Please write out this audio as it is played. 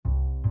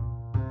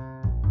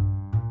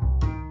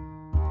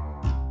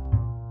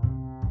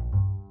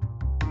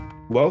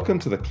Welcome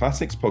to the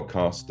Classics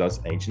Podcast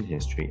Does Ancient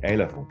History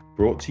A-Level,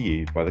 brought to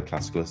you by the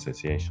Classical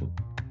Association.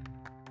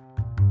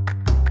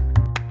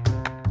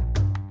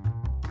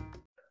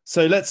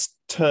 So let's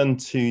turn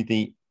to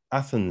the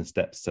Athens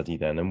depth study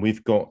then, and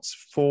we've got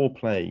 4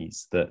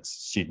 plays that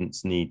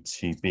students need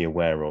to be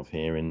aware of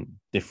here in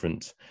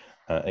different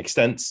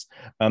extents.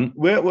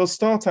 We'll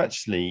start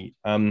actually,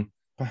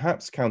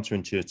 perhaps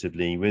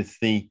counterintuitively, with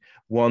the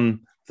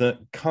one that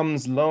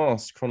comes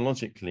last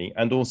chronologically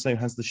and also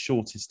has the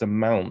shortest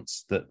amount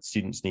that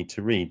students need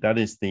to read. That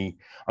is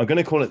I'm going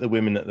to call it the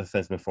Women at the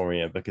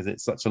Thesmophoria because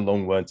it's such a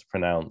long word to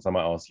pronounce. I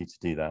might ask you to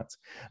do that.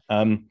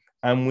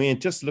 And we're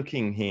just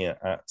looking here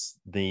at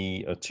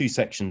the 2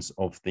 sections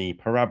of the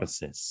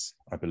Parabasis,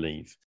 I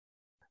believe.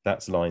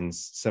 That's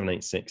lines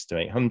 786 to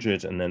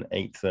 800 and then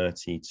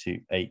 830 to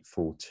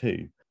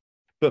 842.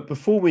 But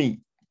before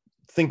we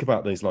think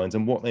about those lines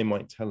and what they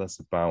might tell us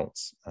about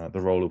the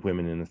role of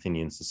women in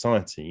Athenian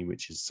society,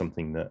 which is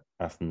something that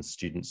Athens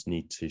students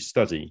need to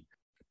study,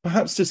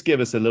 perhaps just give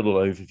us a little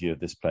overview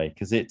of this play,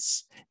 because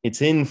it's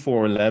in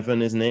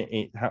 411, isn't it?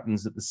 It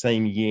happens at the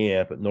same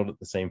year, but not at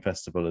the same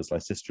festival as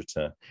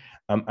Lysistrata,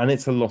 and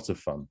it's a lot of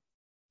fun.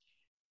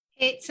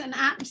 It's an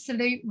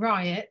absolute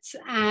riot,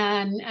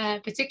 and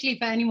particularly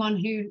for anyone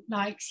who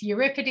likes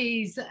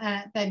Euripides,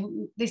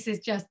 then this is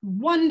just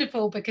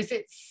wonderful because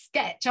it's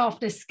sketch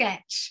after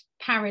sketch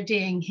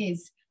parodying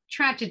his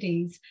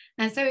tragedies.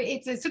 And so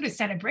it's a sort of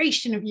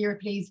celebration of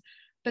Euripides,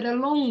 but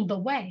along the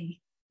way,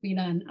 we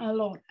learn a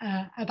lot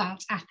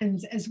about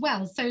Athens as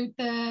well. So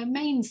the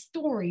main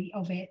story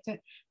of it,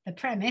 the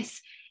premise,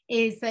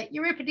 is that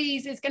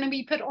Euripides is going to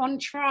be put on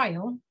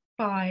trial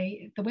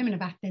by the women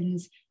of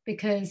Athens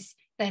because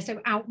they're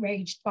so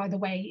outraged by the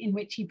way in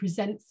which he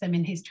presents them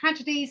in his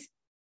tragedies.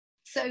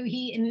 So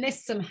he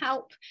enlists some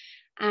help,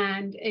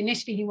 and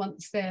initially he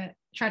wants the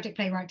tragic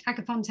playwright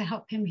Agathon to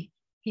help him.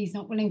 He's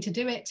not willing to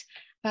do it,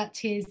 but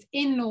his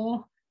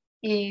in-law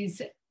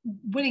is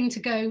willing to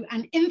go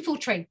and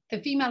infiltrate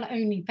the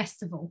female-only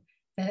festival,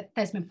 the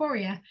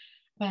Thesmophoria,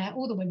 where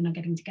all the women are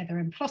getting together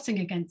and plotting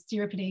against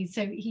Euripides.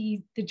 So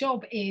the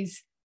job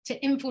is to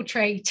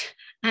infiltrate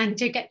and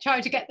to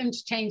try to get them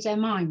to change their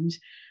mind.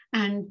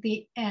 And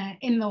the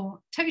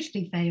in-law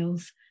totally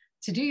fails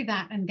to do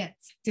that and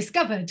gets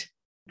discovered.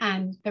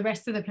 And the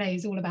rest of the play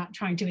is all about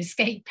trying to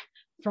escape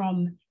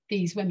from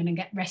these women and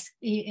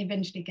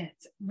eventually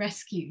gets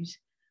rescued.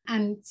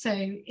 And so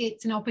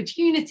it's an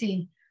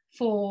opportunity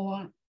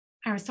for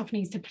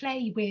Aristophanes to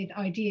play with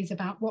ideas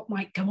about what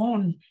might go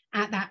on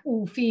at that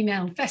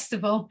all-female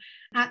festival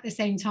at the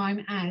same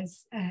time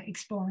as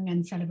exploring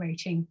and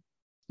celebrating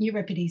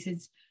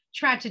Euripides'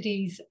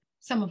 tragedies,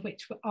 some of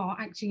which are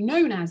actually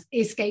known as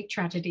escape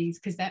tragedies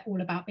because they're all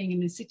about being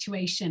in a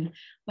situation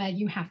where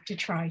you have to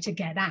try to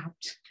get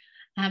out.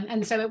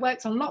 And so it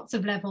works on lots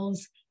of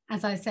levels.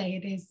 As I say,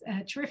 it is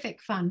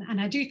terrific fun. And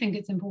I do think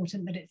it's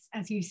important that it's,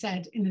 as you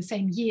said, in the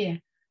same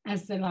year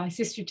as the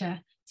Lysistrata.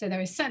 So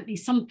there is certainly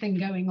something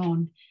going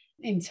on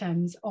in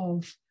terms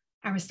of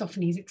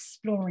Aristophanes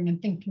exploring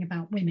and thinking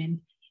about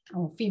women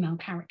or female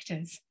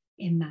characters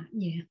in that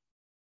year.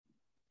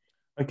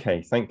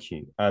 Okay, thank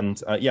you. And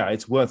yeah,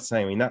 it's worth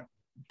saying, I mean, that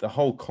the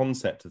whole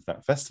concept of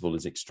that festival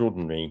is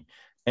extraordinary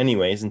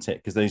anyway, isn't it?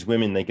 Because those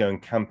women, they go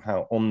and camp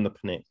out on the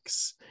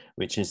Pnyx,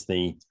 which is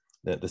the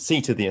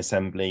seat of the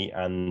assembly,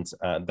 and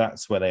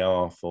that's where they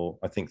are for,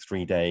 I think,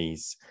 3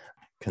 days,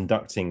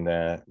 conducting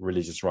their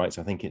religious rites.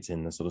 I think it's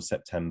in the sort of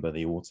September,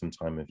 the autumn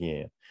time of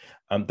year.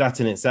 That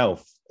in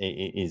itself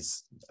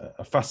is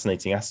a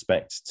fascinating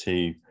aspect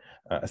to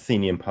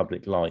Athenian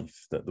public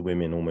life, that the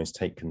women almost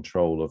take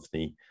control of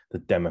the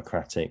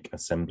democratic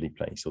assembly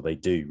place, or they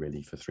do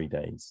really, for 3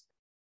 days.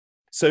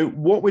 So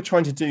what we're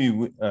trying to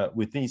do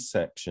with these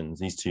sections,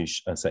 these 2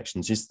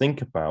 sections, is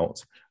think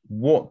about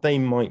what they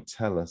might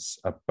tell us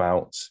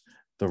about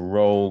the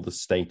role, the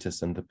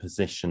status, and the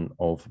position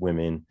of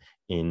women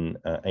in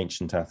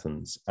ancient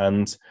Athens.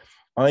 And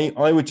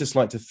I would just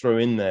like to throw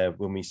in there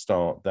when we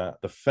start that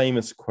the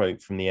famous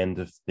quote from the end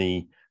of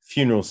the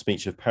funeral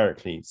speech of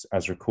Pericles,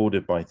 as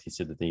recorded by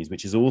Thucydides,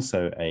 which is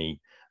also a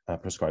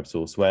prescribed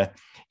source, where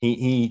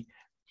he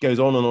goes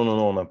on and on and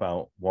on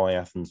about why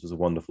Athens was a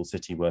wonderful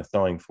city worth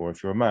dying for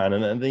if you're a man.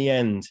 And at the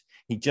end,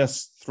 he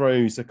just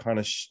throws a kind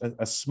of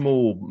a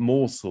small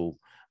morsel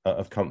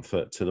of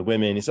comfort to the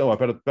women. He says, I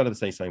better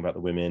say something about the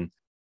women.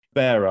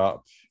 Bear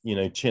up,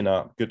 chin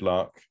up, good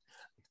luck.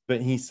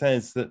 But he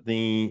says that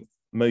the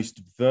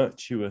most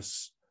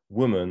virtuous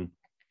woman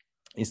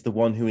is the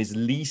one who is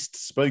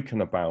least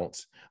spoken about,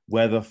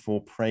 whether for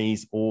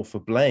praise or for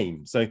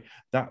blame. So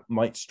that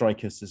might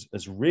strike us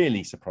as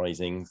really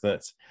surprising,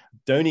 that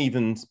don't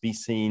even be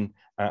seen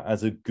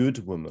as a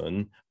good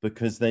woman,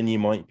 because then you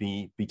might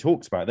be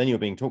talked about. Then you're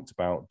being talked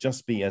about.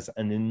 Just be as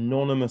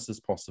anonymous as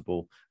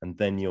possible, and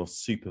then you're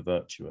super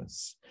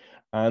virtuous.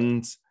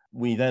 And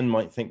we then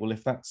might think, well,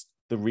 if that's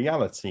the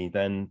reality,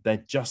 then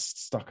they're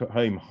just stuck at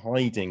home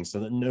hiding so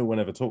that no one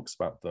ever talks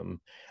about them.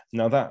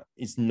 Now, that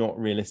is not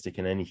realistic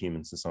in any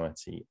human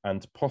society,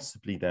 and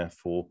possibly,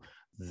 therefore,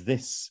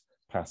 this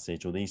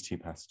passage or these 2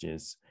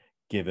 passages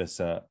give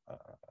us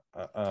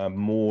a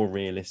more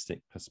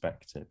realistic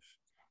perspective.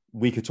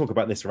 We could talk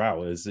about this for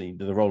hours, the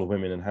role of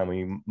women and how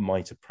we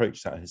might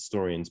approach that as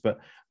historians, but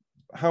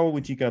how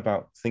would you go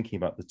about thinking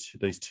about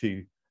those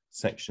two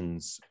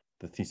sections,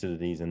 the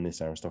Thucydides and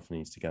this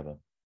Aristophanes, together?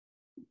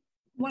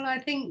 Well, I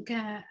think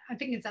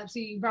it's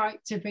absolutely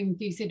right to bring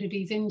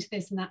Thucydides into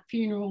this and that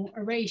funeral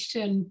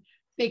oration,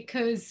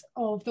 because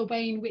of the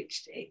way in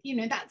which,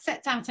 that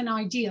sets out an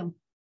ideal,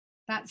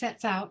 that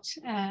sets out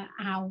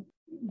how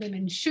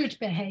women should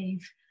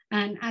behave.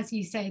 And as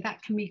you say,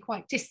 that can be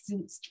quite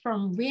distanced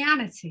from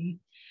reality.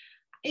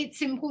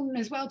 It's important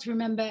as well to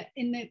remember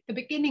in the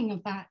beginning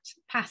of that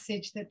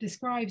passage that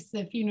describes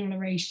the funeral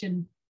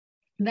oration,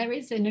 there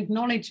is an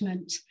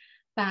acknowledgement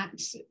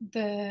that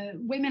the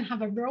women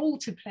have a role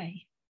to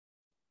play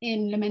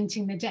in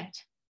lamenting the dead,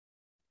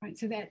 right?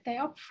 So that they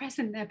are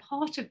present, they're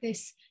part of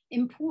this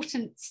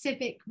important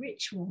civic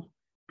ritual.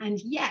 And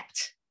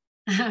yet,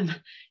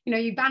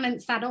 you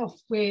balance that off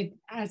with,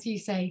 as you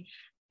say,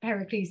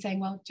 Pericles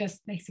saying, well,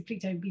 just basically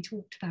don't be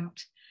talked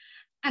about.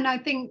 And I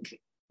think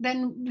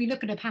then we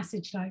look at a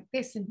passage like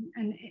this and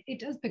it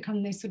does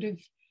become this sort of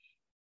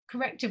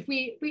corrective.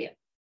 We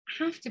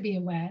have to be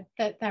aware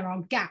that there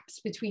are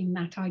gaps between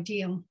that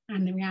ideal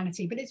and the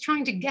reality, but it's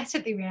trying to get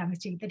at the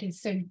reality that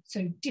is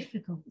so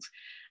difficult.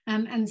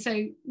 And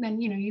so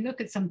then, you look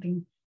at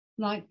something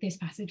like this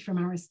passage from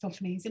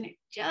Aristophanes, and it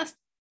just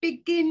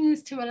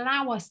begins to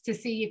allow us to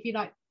see, if you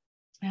like,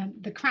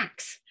 the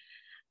cracks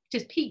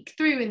just peek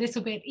through a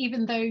little bit,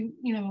 even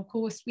though, of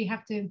course, we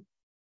have to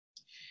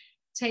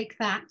take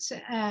that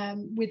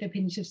with a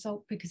pinch of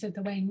salt because of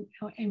the way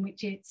in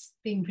which it's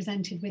being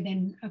presented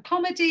within a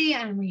comedy,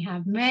 and we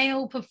have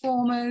male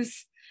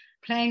performers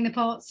playing the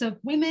parts of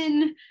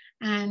women,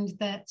 and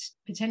that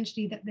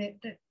potentially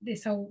that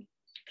this whole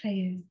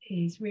play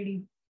is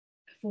really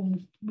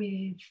performed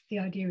with the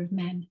idea of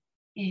men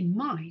in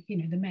mind,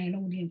 the male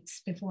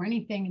audience before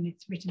anything, and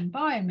it's written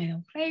by a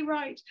male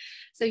playwright.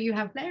 So you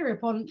have layer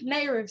upon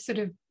layer of sort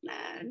of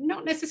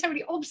not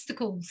necessarily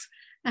obstacles,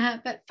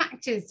 but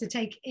factors to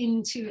take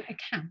into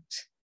account.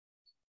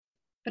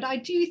 But I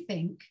do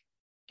think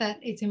that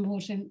it's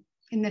important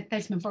in the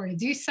Thesmophoria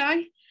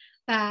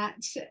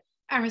that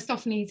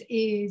Aristophanes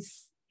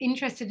is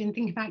interested in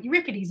thinking about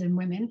Euripides and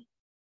women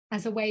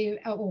as a way,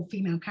 or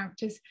female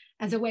characters,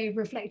 as a way of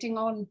reflecting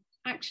on,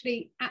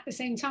 actually, at the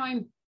same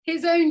time,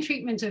 his own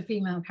treatment of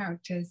female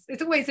characters.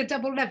 There's always a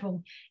double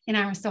level in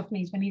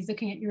Aristophanes. When he's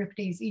looking at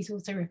Euripides, he's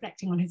also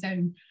reflecting on his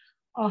own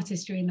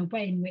artistry and the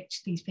way in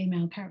which these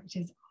female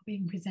characters are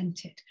being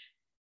presented.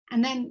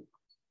 And then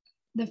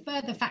the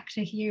further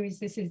factor here is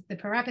this is the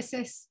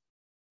parabasis,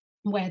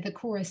 where the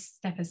chorus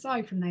step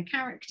aside from their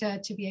character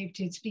to be able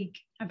to speak,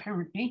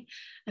 apparently,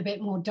 a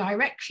bit more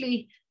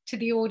directly to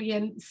the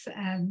audience.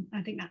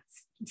 I think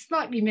that's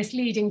slightly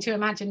misleading to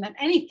imagine that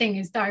anything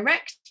is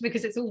direct,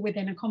 because it's all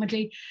within a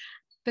comedy,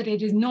 but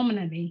it is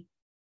nominally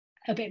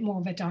a bit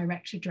more of a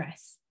direct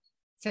address,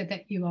 so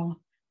that you are,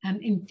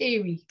 in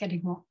theory,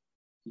 getting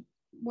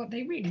what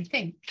they really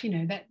think,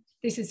 that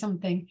this is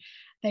something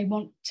they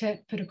want to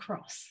put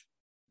across.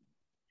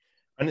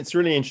 And it's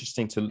really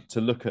interesting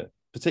to look at,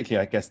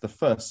 particularly, I guess, the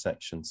first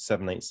section,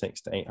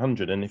 786 to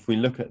 800. And if we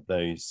look at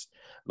those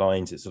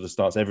lines, it sort of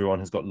starts, everyone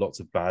has got lots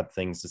of bad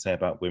things to say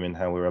about women,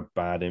 how we're a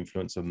bad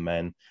influence of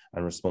men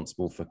and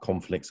responsible for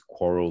conflicts,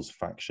 quarrels,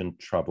 faction,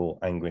 trouble,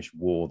 anguish,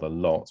 war, the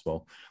lot.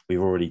 Well,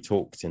 we've already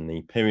talked in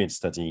the period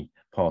study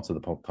part of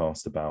the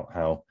podcast about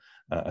how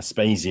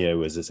Aspasia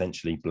was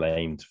essentially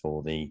blamed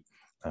for the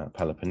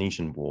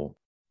Peloponnesian War.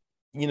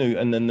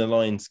 And then the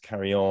lines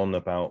carry on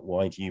about,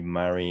 why do you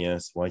marry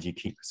us? Why do you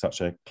keep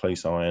such a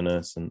close eye on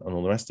us? And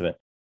all the rest of it.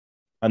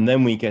 And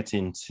then we get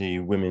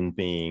into women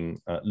being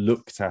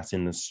looked at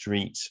in the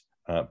street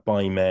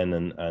by men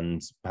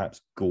and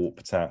perhaps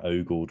gawped at,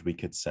 ogled, we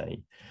could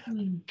say.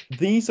 Mm.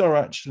 These are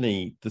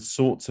actually the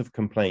sorts of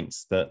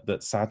complaints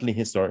that sadly,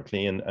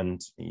 historically,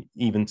 and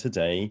even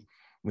today,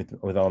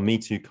 with our Me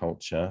Too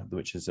culture,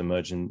 which has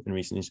emerged in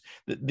recent years,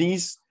 that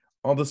these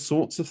are the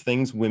sorts of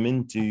things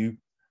women do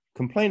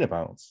complain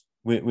about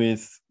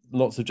with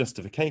lots of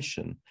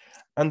justification.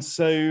 And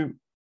so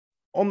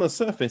on the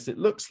surface, it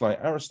looks like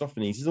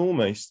Aristophanes is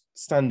almost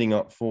standing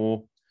up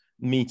for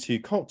Me Too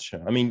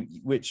culture. I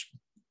mean, which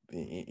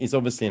is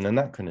obviously an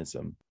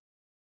anachronism.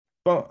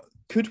 But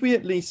could we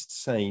at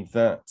least say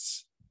that,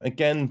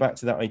 again, back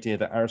to that idea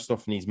that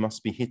Aristophanes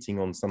must be hitting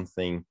on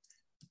something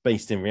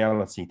based in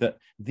reality, that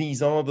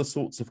these are the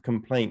sorts of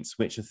complaints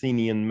which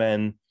Athenian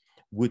men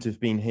would have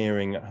been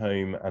hearing at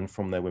home and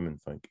from their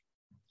womenfolk?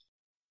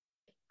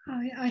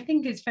 I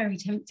think it's very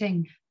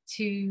tempting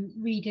to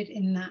read it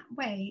in that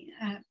way,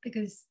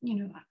 because,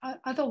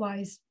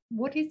 otherwise,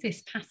 what is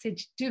this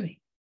passage doing?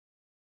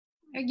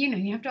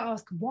 You have to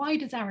ask, why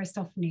does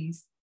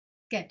Aristophanes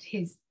get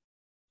his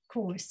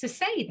chorus to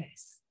say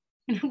this?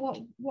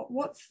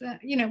 What's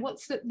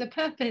the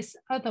purpose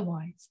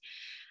otherwise?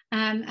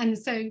 And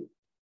so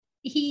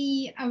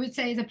he, I would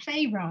say, as a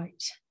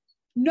playwright,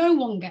 no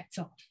one gets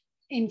off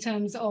in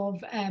terms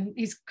of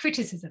his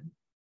criticism,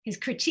 his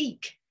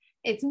critique.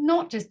 It's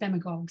not just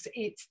demagogues,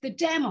 it's the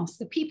demos,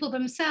 the people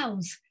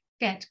themselves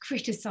get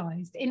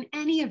criticized in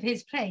any of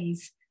his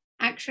plays.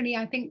 Actually,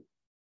 I think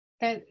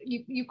that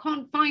you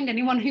can't find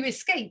anyone who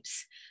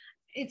escapes.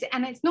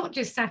 It's not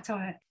just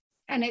satire,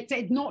 and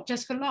it's not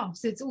just for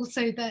laughs. It's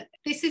also that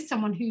this is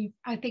someone who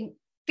I think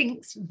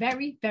thinks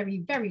very,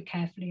 very, very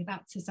carefully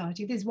about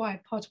society. This is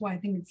part of why I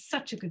think it's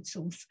such a good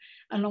source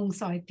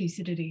alongside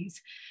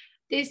Thucydides.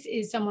 This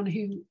is someone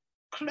who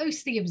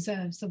closely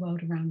observes the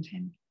world around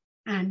him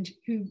and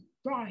who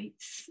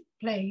writes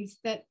plays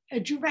that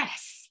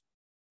address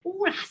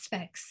all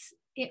aspects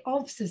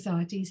of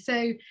society.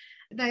 So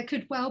there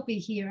could well be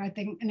here, I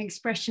think, an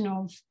expression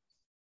of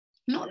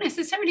not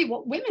necessarily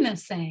what women are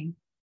saying,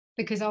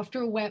 because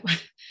after all,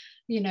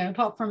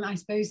 apart from, I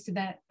suppose, to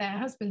their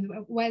husband,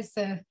 where's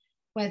the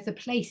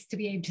place to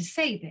be able to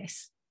say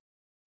this?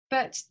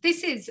 But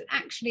this is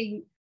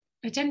actually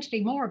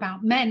potentially more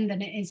about men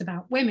than it is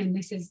about women.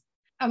 This is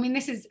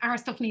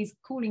Aristophanes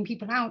calling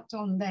people out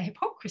on their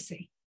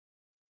hypocrisy.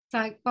 It's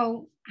like,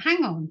 well,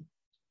 hang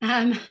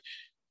on.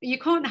 You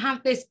can't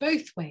have this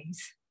both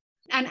ways.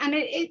 And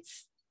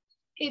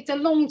it's a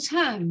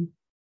long-term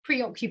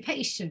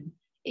preoccupation.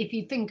 If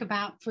you think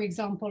about, for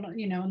example,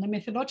 on the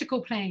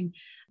mythological plane,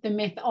 the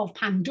myth of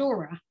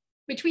Pandora,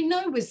 which we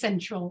know was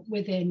central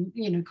within,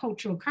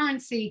 cultural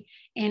currency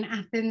in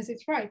Athens.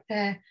 It's right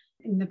there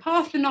in the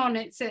Parthenon.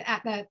 It's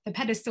at the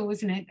pedestal,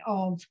 isn't it,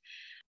 of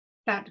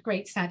that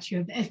great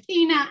statue of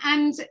Athena.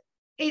 And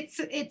it's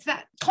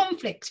that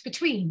conflict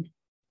between,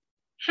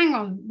 hang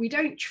on, we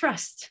don't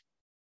trust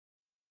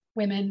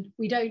women,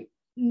 we don't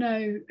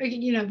know,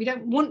 we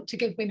don't want to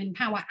give women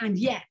power, and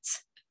yet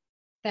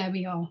there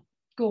we are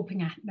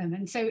gawping at them.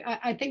 And so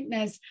I think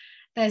there's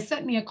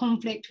certainly a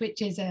conflict,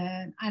 which is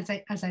as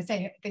I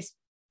say, this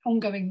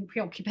ongoing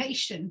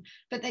preoccupation,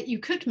 but that you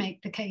could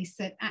make the case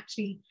that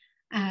actually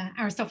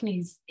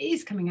Aristophanes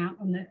is coming out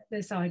on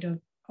the side of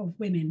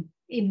women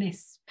in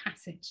this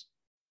passage.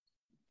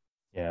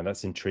 Yeah,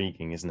 that's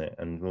intriguing, isn't it?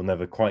 And we'll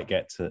never quite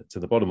get to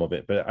the bottom of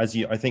it. But I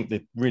think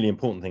the really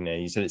important thing there,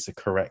 you said it's a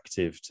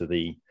corrective to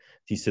the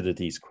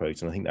Thucydides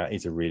quote. And I think that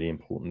is a really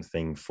important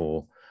thing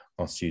for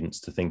our students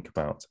to think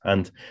about.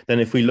 And then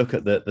if we look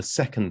at the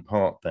second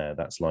part there,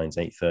 that's lines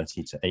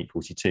 830 to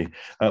 842,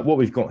 what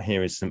we've got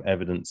here is some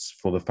evidence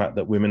for the fact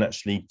that women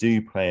actually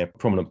do play a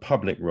prominent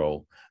public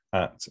role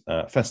at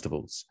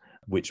festivals,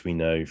 which we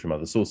know from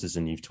other sources,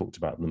 and you've talked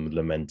about them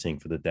lamenting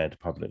for the dead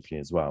publicly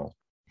as well.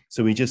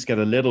 So we just get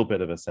a little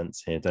bit of a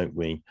sense here, don't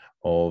we,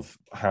 of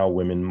how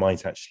women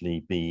might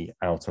actually be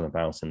out and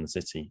about in the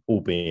city,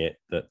 albeit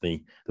that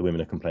the women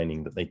are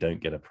complaining that they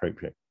don't get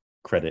appropriate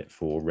credit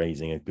for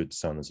raising a good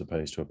son as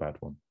opposed to a bad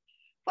one.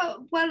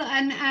 Well,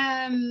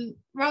 and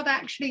rather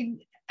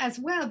actually as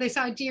well, this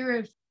idea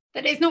of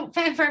that it's not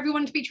fair for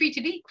everyone to be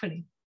treated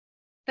equally.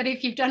 That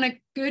if you've done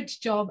a good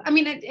job,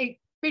 it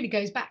really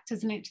goes back,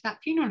 doesn't it, to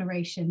that funeral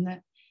oration,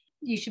 that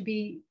you should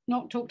be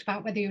not talked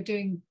about whether you're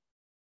doing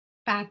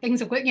bad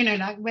things or,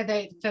 like whether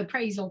it's for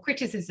praise or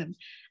criticism.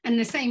 And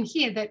the same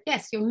here, that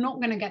yes, you're not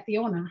going to get the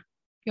honor.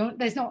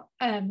 There's not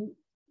a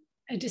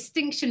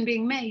distinction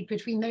being made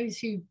between those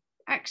who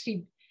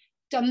actually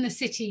done the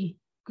city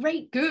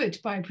great good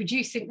by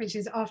producing, which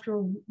is after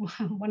all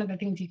one of the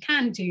things you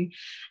can do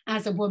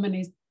as a woman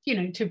is,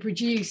 to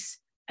produce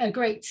a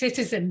great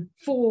citizen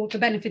for the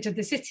benefit of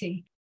the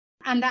city.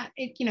 And that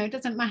it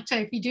doesn't matter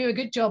if you do a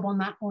good job on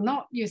that or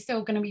not, you're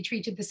still going to be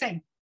treated the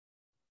same.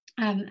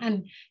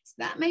 And so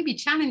that maybe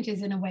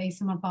challenges in a way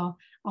some of our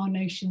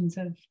notions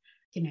of,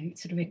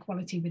 sort of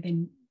equality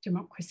within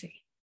democracy.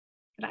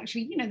 But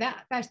actually,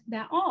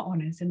 there are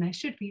honours and there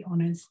should be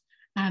honours,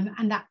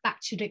 and that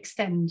should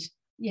extend,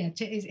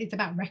 it's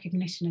about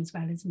recognition as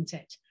well, isn't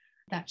it?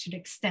 That should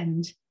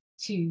extend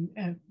to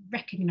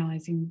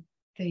recognising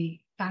the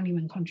value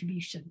and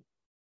contribution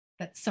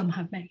that some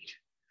have made.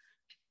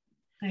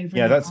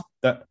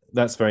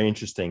 That's very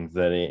interesting,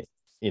 that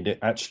it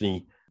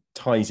actually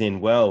ties in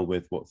well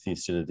with what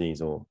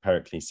Thucydides or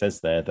Pericles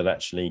says there, that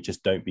actually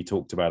just don't be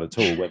talked about at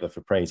all, whether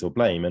for praise or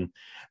blame. And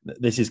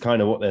this is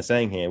kind of what they're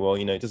saying here. Well,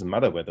 it doesn't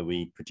matter whether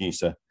we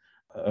produce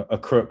a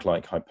crook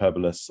like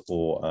Hyperbolus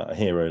or a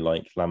hero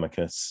like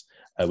Lamachus,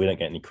 we don't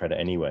get any credit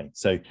anyway.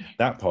 So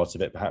that part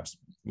of it perhaps,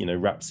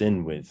 wraps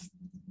in with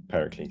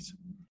Pericles.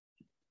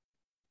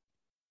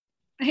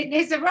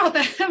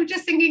 It's I'm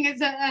just thinking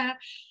it's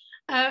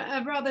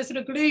a rather sort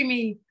of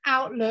gloomy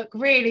outlook,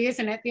 really,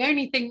 isn't it?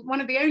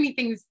 One of the only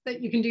things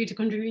that you can do to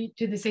contribute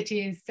to the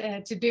city is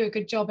to do a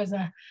good job as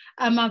a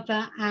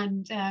mother,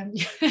 and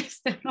you're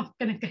still not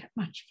going to get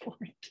much for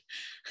it.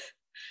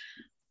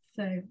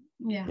 So,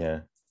 yeah. Yeah,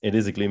 it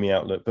is a gloomy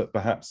outlook, but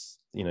perhaps,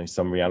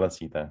 some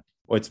reality there.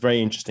 Or it's very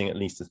interesting, at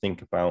least, to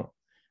think about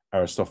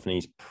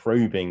Aristophanes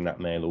probing that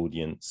male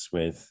audience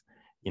with,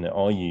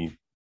 are you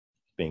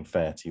being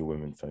fair to your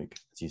women folk,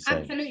 as you say?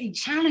 Absolutely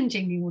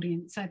challenging the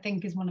audience, I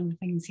think, is one of the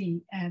things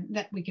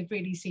that we could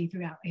really see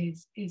throughout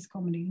his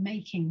comedy,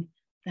 making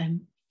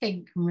them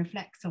think and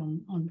reflect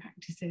on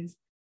practices.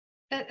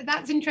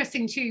 That's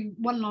interesting too.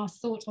 One last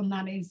thought on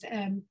that is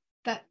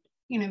that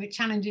it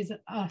challenges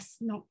us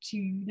not to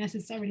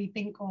necessarily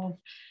think of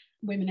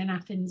women in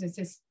Athens as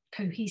this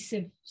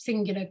cohesive,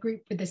 singular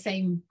group with the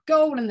same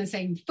goal and the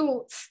same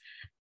thoughts,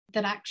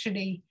 that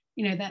actually,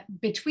 that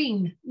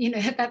between,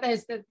 that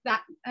there's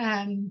that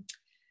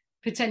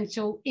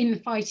potential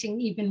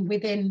infighting even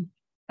within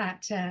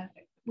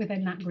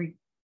that group.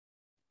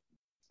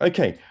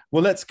 Okay,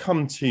 well, let's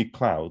come to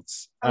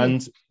clouds.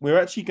 And we're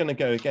actually going to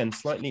go again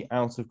slightly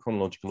out of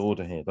chronological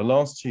order here. The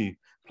last two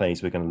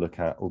plays we're going to look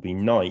at will be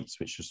Nights,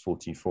 which was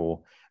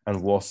 44,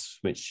 and Wasps,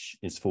 which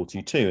is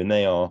 42. And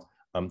they are,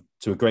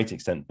 to a great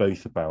extent,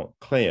 both about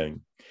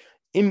Cleone.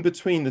 In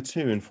between the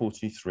two and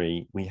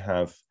 43, we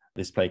have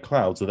this play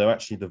Clouds, although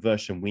actually the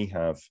version we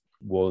have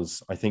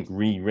was, I think,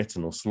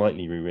 rewritten or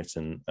slightly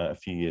rewritten a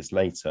few years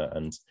later.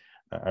 And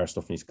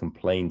Aristophanes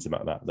complains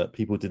about that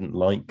people didn't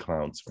like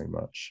Clouds very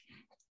much.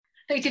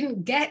 They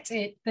didn't get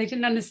it. They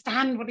didn't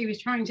understand what he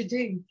was trying to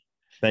do.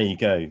 There you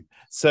go.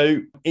 So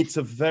it's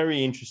a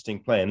very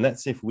interesting play. And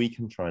let's see if we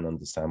can try and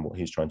understand what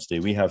he's trying to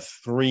do. We have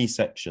three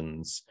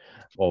sections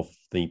of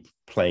the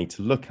play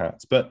to look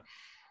at, but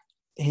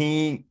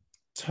he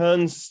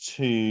turns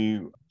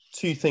to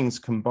two things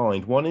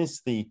combined. One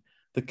is the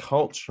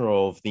culture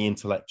of the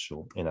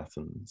intellectual in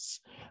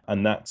Athens.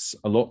 And that's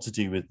a lot to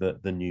do with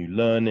the new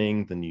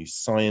learning, the new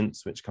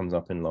science, which comes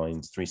up in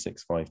lines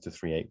 365 to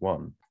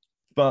 381.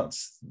 But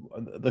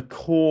the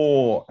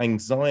core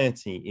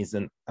anxiety is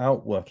an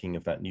outworking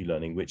of that new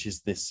learning, which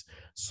is this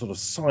sort of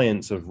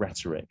science of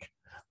rhetoric,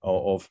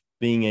 of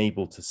being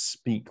able to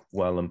speak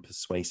well and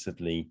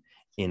persuasively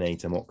in a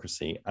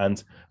democracy.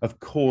 And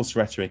of course,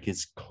 rhetoric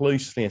is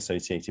closely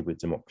associated with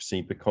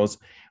democracy, because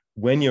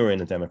when you're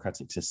in a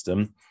democratic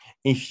system,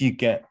 if you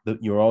get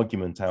your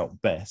argument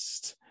out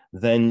best,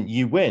 then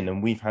you win.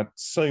 And we've had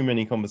so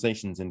many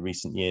conversations in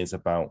recent years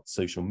about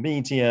social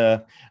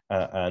media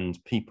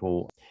and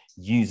people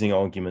using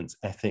arguments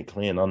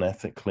ethically and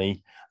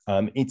unethically.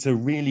 It's a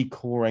really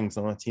core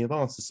anxiety of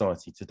our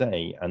society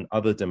today and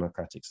other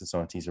democratic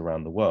societies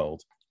around the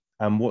world.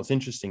 And what's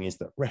interesting is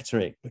that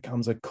rhetoric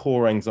becomes a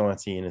core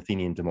anxiety in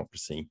Athenian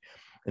democracy.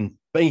 And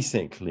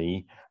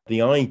basically,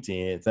 the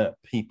idea that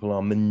people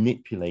are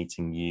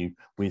manipulating you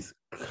with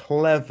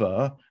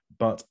clever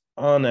but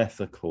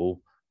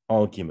unethical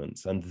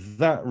arguments. And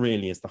that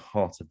really is the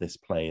heart of this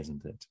play,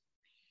 isn't it?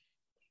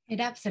 It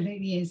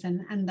absolutely is.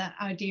 And that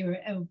idea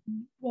of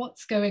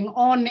what's going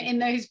on in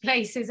those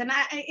places. And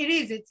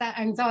it's that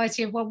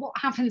anxiety of, well, what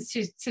happens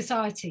to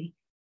society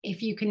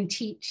if you can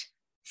teach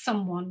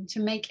someone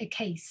to make a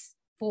case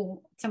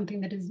for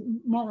something that is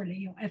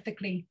morally or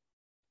ethically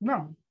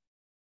wrong?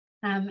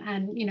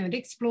 And it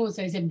explores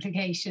those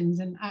implications.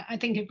 And I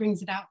think it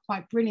brings it out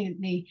quite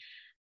brilliantly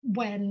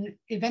when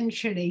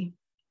eventually,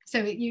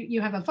 so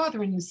you have a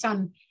father and a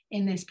son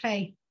in this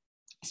play,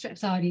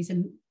 Strepsiades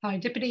and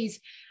Euripides,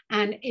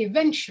 and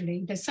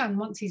eventually the son,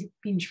 once he's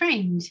been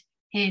trained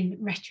in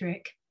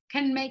rhetoric,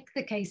 can make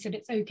the case that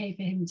it's okay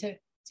for him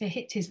to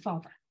hit his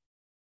father.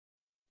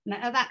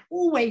 Now, that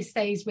always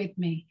stays with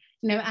me,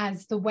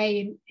 as the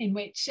way in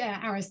which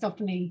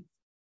Aristophanes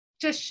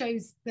just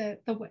shows the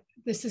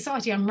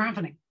society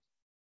unraveling.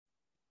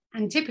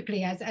 And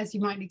typically, as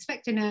you might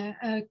expect in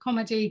a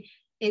comedy,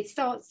 it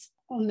starts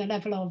on the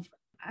level of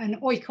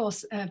an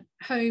oikos, a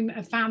home,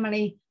 a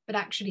family, but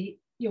actually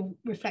you're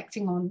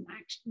reflecting on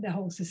the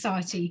whole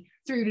society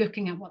through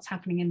looking at what's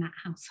happening in that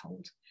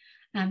household.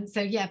 So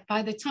yeah,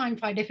 by the time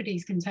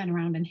Euripides can turn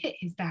around and hit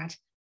his dad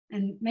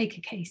and make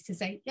a case to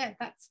say, yeah,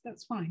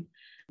 that's fine.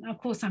 Of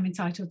course, I'm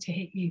entitled to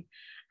hit you.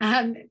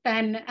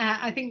 Then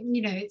I think,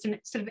 it's a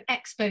sort of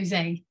expose,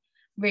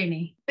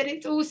 really. But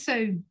it's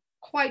also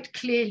quite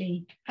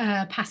clearly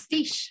a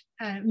pastiche,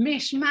 a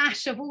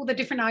mishmash of all the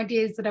different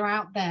ideas that are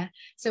out there.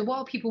 So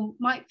while people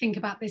might think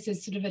about this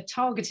as sort of a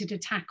targeted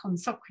attack on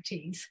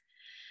Socrates,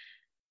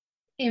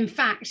 in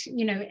fact,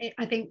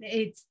 I think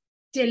it's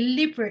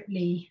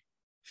deliberately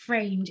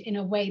framed in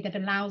a way that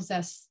allows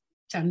us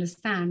to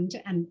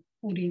understand, and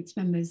audience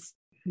members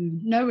who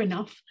know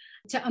enough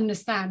to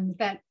understand,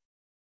 that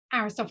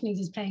Aristophanes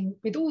is playing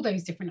with all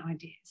those different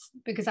ideas.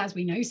 Because as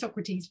we know,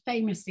 Socrates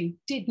famously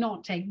did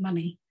not take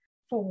money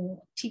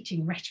for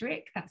teaching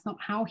rhetoric. That's not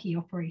how he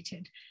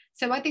operated.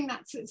 So I think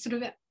that's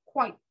sort of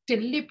quite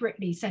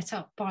deliberately set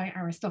up by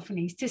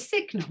Aristophanes to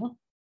signal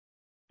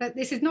that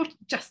this is not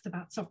just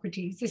about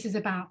Socrates. This is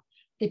about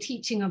the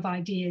teaching of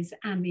ideas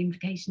and the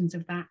implications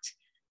of that,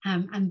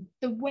 and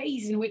the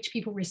ways in which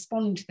people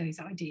respond to those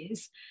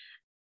ideas.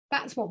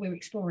 That's what we're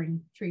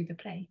exploring through the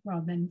play,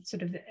 rather than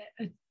sort of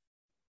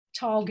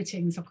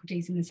targeting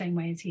Socrates in the same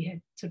way as he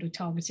had sort of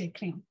targeted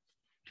Cleone.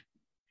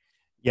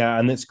 Yeah,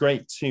 and it's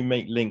great to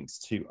make links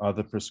to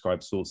other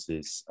prescribed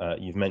sources.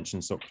 You've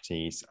mentioned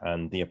Socrates,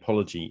 and the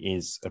Apology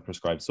is a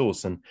prescribed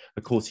source. And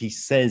of course, he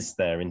says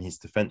there in his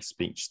defense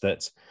speech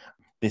that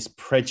this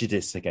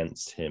prejudice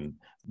against him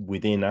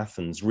within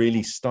Athens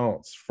really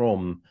starts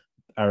from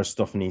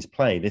Aristophanes'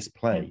 play, this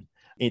play.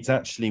 It's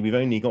actually, we've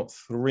only got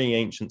three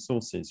ancient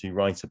sources who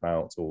write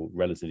about, or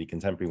relatively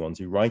contemporary ones,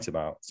 who write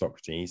about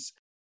Socrates.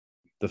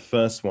 The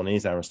first one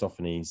is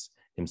Aristophanes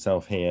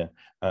himself here.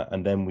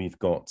 And then we've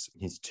got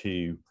his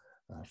two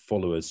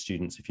followers,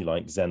 students, if you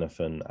like,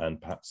 Xenophon,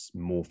 and perhaps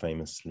more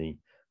famously,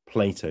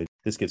 Plato.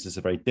 This gives us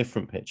a very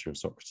different picture of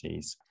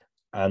Socrates.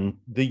 And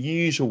the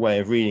usual way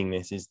of reading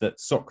this is that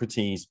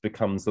Socrates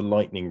becomes the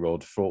lightning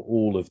rod for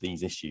all of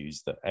these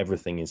issues, that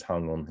everything is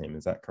hung on him.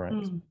 Is that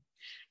correct?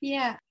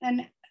 Yeah,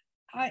 and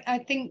I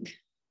think,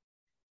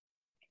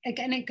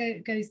 again,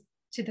 it goes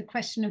to the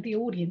question of the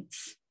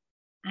audience.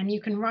 And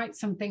you can write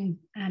something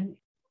and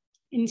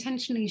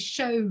intentionally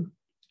show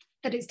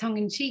that it's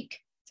tongue-in-cheek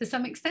to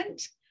some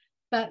extent,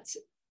 but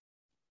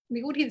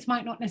the audience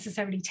might not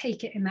necessarily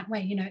take it in that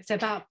way. It's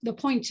about the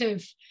point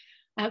of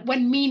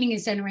when meaning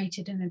is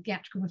generated in a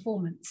theatrical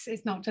performance.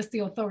 It's not just the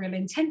authorial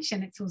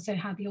intention, it's also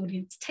how the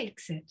audience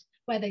takes it,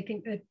 where they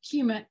think the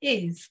humour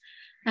is.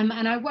 And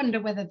I wonder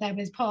whether there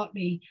was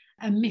partly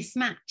a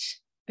mismatch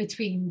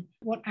between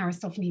what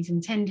Aristophanes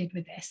intended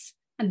with this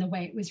and the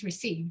way it was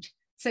received.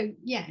 So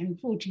yeah, in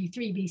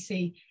 423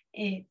 BC,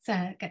 it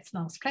gets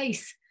last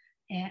place.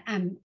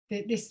 And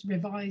this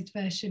revised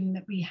version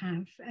that we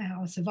have,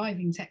 our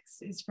surviving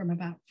text, is from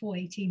about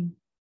 418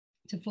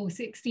 to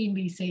 416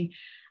 BC.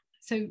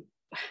 So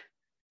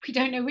we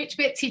don't know which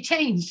bits he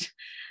changed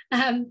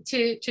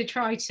to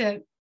try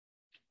to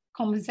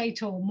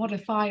compensate or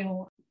modify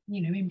or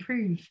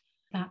improve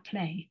that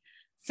play.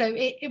 So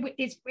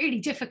it's really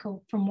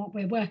difficult from what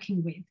we're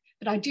working with.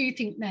 But I do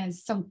think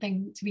there's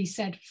something to be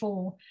said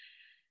for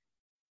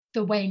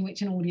the way in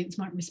which an audience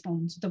might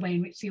respond, the way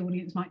in which the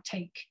audience might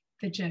take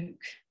the joke.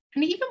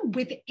 And even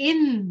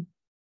within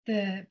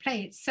the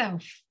play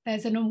itself,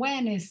 there's an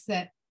awareness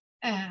that,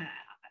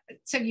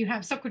 so you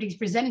have Socrates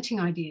presenting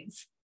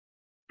ideas,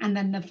 and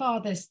then the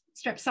father,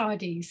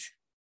 Strepsiades,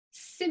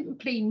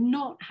 simply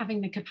not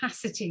having the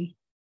capacity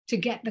to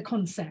get the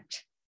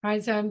concept,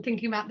 right? So I'm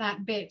thinking about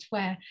that bit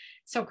where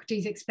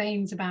Socrates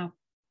explains about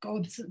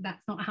gods,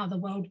 that's not how the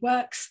world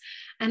works.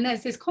 And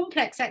there's this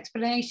complex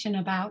explanation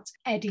about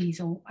eddies,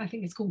 or I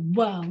think it's called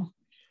whirl,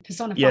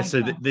 personified. Yeah,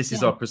 so this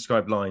is our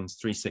prescribed lines,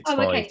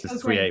 365 to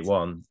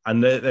 381. Great.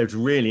 And they're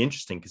really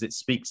interesting because it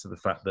speaks to the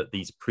fact that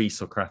these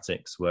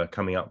pre-Socratics were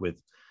coming up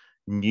with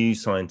new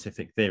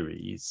scientific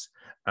theories.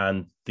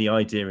 And the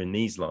idea in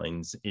these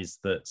lines is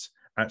that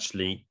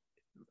actually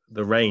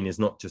the rain is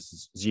not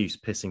just Zeus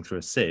pissing through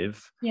a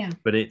sieve,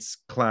 but it's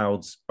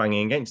clouds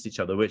banging against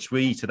each other, which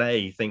we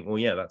today think, well,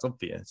 yeah, that's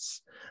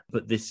obvious.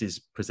 But this is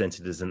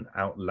presented as an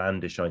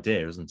outlandish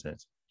idea, isn't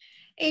it?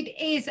 It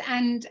is.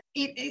 And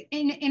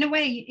in a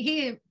way,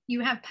 here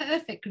you have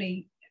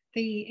perfectly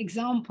the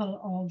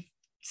example of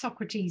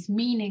Socrates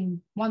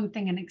meaning one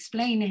thing and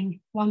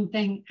explaining one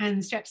thing,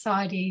 and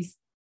Strepsiades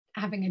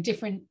having a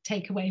different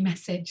takeaway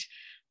message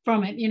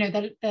from it.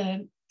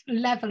 The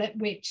level at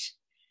which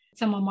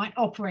someone might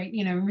operate,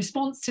 in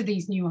response to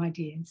these new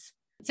ideas.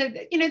 So,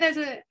 there's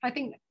I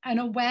think, an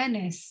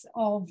awareness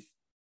of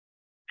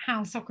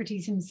how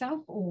Socrates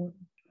himself, or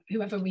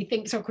whoever we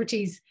think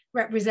Socrates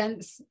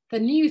represents, the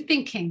new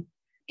thinking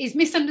is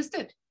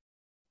misunderstood,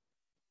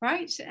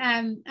 right?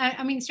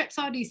 I mean,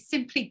 Strepsiades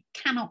simply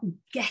cannot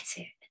get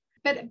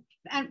it.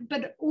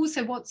 But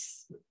also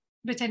what's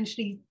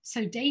potentially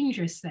so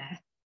dangerous there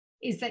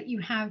is that you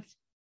have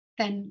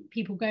then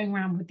people going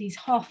around with these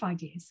half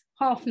ideas,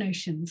 half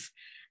notions.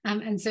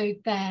 And so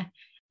their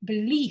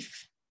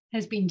belief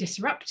has been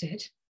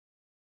disrupted,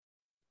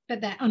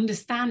 but their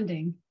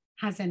understanding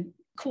hasn't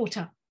caught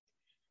up.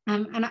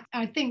 And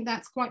I think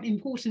that's quite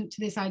important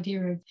to this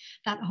idea of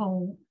that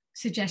whole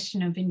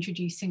suggestion of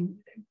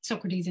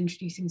Socrates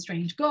introducing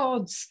strange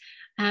gods,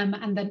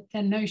 and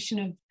the notion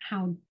of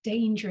how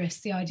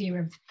dangerous the idea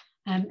of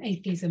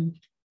atheism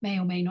may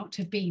or may not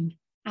have been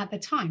at the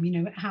time,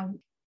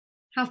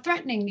 how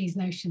threatening these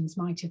notions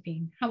might have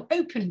been, how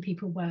open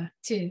people were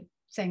to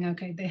saying,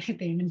 okay, the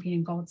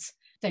Olympian gods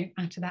don't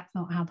matter, that's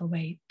not how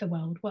the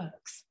world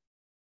works.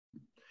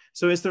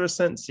 So is there a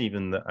sense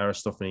even that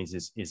Aristophanes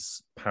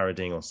is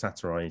parodying or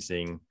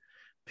satirizing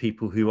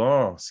people who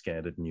are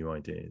scared of new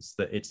ideas,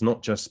 that it's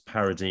not just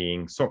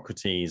parodying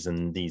Socrates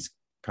and these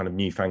kind of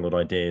newfangled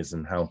ideas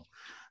and how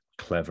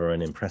clever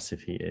and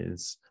impressive he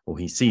is, or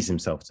he sees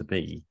himself to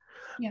be,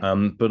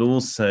 but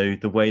also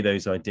the way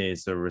those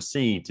ideas are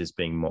received is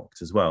being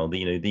mocked as well.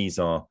 These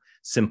are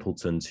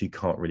simpletons who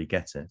can't really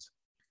get it.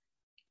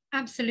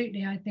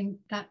 Absolutely. I think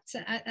that,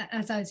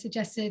 as I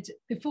suggested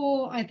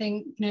before, I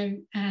think,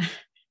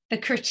 the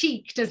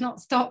critique does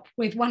not stop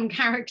with one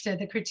character.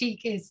 The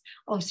critique is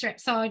of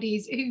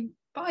Strepsiades, who,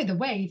 by the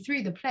way,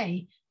 through the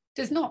play,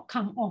 does not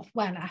come off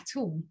well at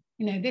all.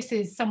 This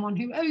is someone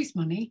who owes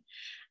money,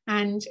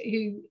 and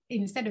who,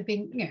 instead of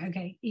being,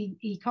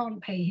 he can't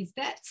pay his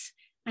debts,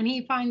 and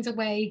he finds a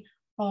way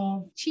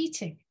of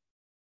cheating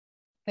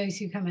those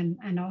who come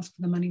and ask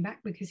for the money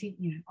back, because he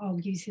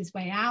argues his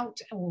way out,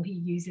 or he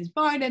uses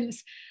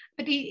violence.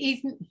 But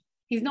he's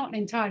not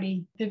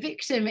entirely the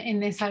victim in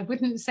this, I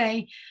wouldn't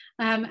say.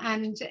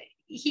 And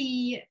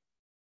he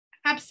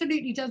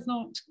absolutely does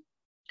not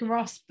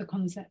grasp the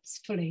concepts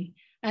fully.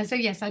 So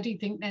yes, I do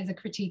think there's a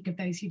critique of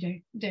those who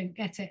don't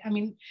get it. I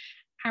mean,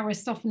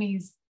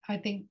 Aristophanes I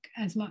think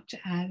as much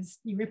as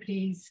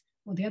Euripides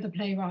or the other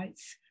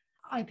playwrights,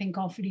 I think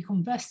are fully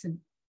conversant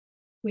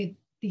with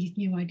these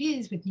new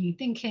ideas, with new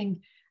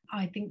thinking.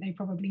 I think they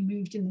probably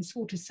moved in the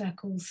sort of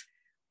circles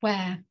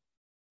where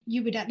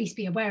you would at least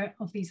be aware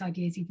of these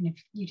ideas, even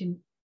if you didn't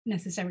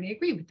necessarily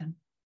agree with them.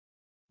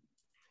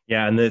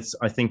 Yeah, and there's,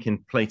 I think,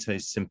 in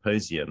Plato's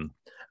Symposium,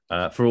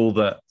 for all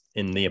that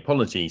in the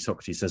Apology,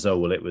 Socrates says, oh,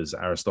 well, it was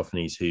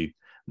Aristophanes who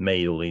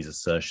made all these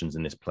assertions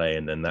in this play,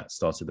 and then that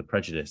started the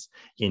prejudice.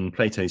 In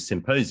Plato's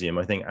Symposium,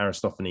 I think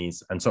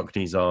Aristophanes and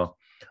Socrates are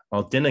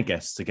dinner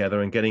guests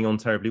together and getting on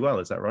terribly well.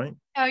 Is that right?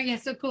 Oh,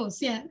 yes, of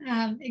course. Yeah,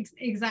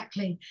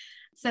 exactly.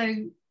 So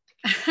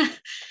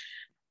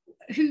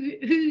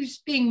who's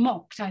being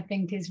mocked, I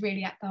think, is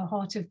really at the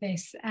heart of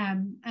this.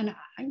 And,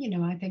 you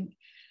know, I think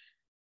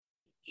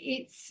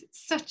it's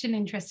such an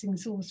interesting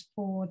source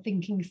for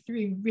thinking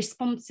through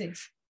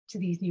responses to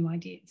these new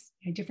ideas,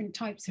 you know, different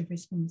types of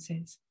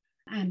responses.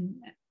 And,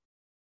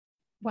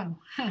 well,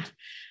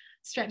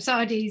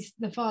 Strepsiades,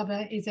 the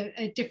father, is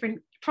a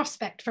different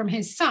prospect from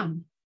his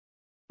son,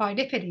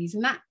 Philippides,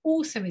 and that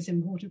also is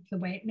important for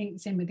the way it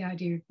links in with the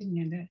idea of,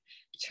 you know, the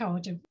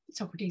charge of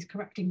Socrates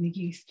corrupting the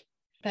youth,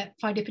 that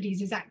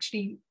Philippides is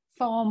actually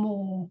far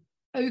more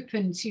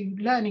open to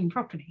learning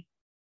properly.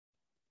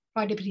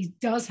 Philippides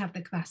does have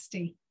the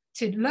capacity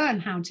to learn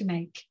how to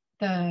make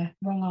the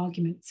wrong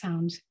argument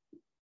sound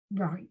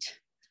right.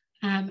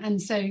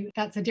 And so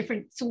that's a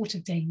different sort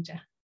of danger.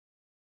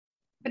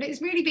 But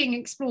it's really being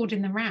explored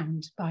in the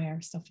round by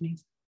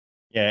Aristophanes.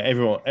 Yeah,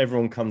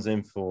 everyone comes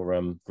in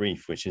for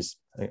grief, which is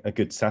a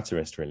good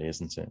satirist, really,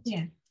 isn't it?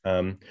 Yeah.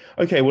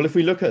 Okay, well, if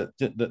we look at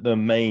the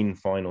main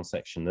final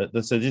section,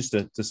 so just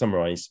to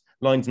summarize,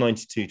 lines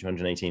 92 to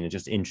 118 are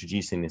just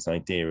introducing this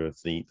idea of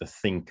the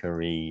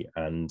thinkery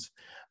and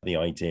the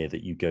idea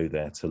that you go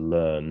there to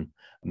learn,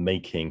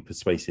 making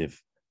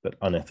persuasive but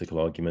unethical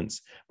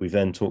arguments. We've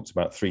then talked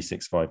about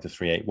 365 to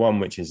 381,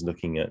 which is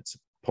looking at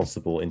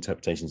possible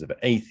interpretations of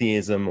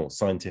atheism or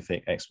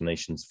scientific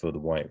explanations for the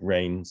why it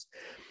rains.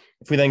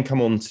 If we then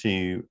come on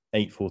to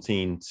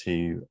 814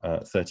 to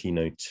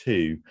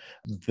 1302,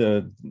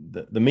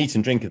 the meat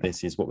and drink of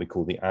this is what we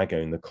call the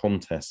agone, the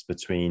contest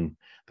between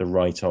the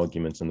right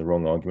argument and the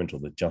wrong argument, or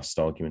the just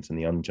argument and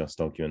the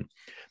unjust argument.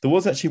 There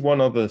was actually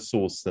one other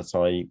source that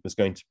I was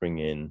going to bring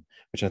in,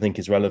 which I think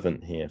is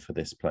relevant here for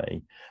this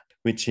play,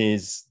 which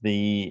is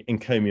the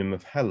Encomium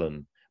of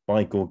Helen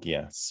by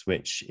Gorgias,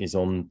 which is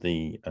on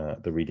the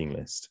reading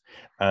list.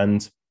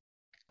 And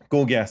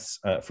Gorgias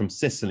from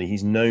Sicily,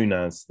 he's known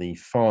as the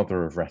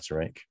father of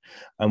rhetoric.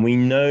 And we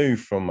know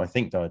from, I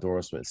think,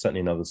 Diodorus, but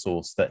certainly another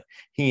source, that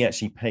he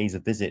actually pays a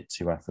visit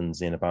to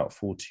Athens in about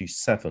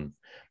 427.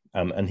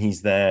 And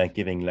he's there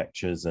giving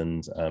lectures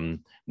and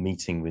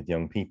meeting with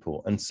young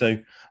people. And so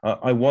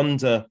I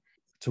wonder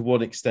to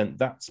what extent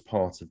that's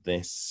part of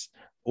this,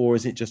 or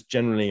is it just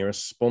generally a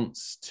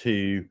response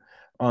to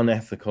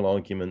unethical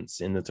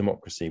arguments in the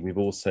democracy? We've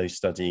also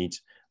studied,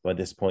 by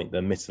this point, the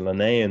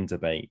Mytilenean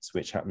debate,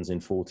 which happens in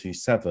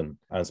 427,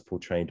 as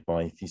portrayed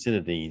by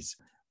Thucydides.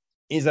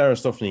 Is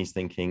Aristophanes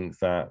thinking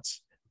that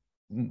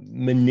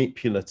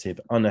manipulative,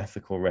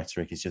 unethical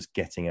rhetoric is just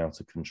getting out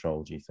of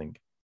control, do you think?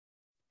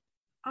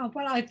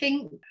 Well, I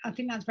think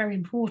that's very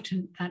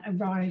important, that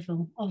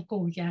arrival of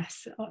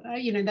Gorgias.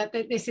 You know, that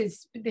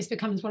this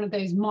becomes one of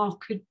those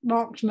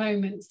marked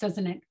moments,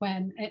 doesn't it?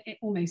 When it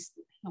almost,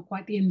 not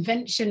quite the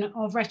invention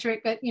of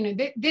rhetoric, but you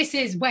know, this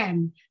is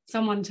when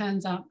someone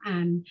turns up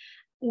and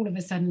all of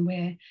a sudden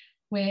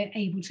we're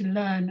able to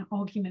learn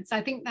arguments. I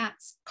think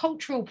that's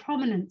cultural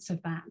prominence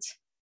of that,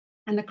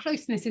 and the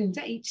closeness in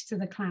date to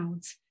the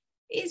clouds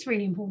is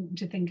really important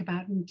to think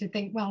about, and to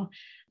think, well,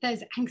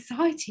 there's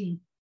anxiety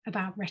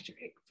about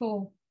rhetoric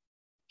for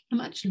a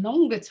much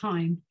longer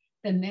time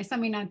than this. I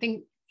mean, I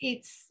think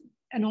it's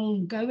an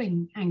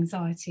ongoing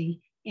anxiety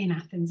in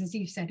Athens. As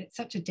you've said, it's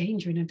such a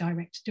danger in a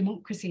direct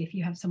democracy if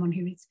you have someone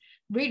who is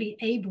really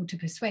able to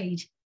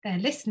persuade their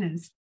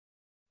listeners.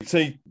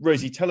 So,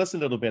 Rosie, tell us a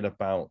little bit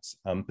about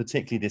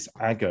particularly this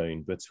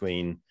agone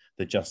between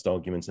the just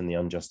argument and the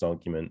unjust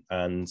argument,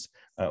 and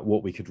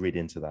what we could read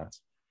into that.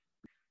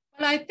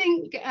 Well, I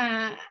think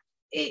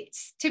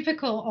it's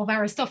typical of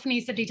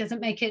Aristophanes that he doesn't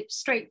make it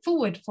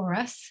straightforward for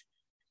us.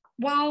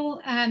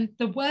 While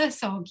the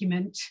worse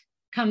argument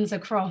comes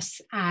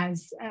across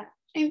as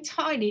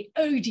entirely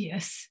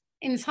odious,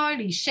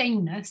 entirely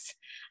shameless,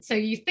 so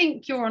you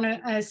think you're on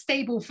a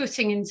stable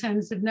footing in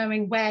terms of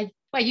knowing where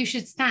you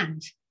should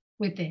stand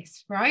with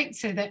this, right?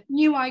 So that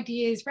new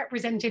ideas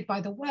represented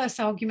by the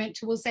worse argument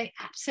will say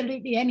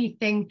absolutely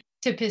anything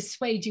to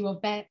persuade you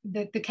of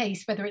the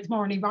case, whether it's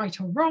morally right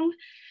or wrong.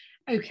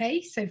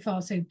 Okay, so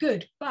far so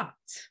good, but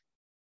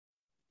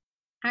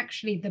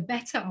actually the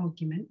better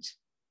argument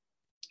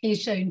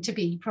is shown to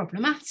be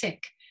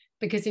problematic,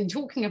 because in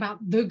talking about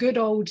the good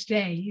old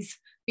days,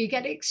 we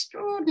get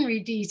extraordinary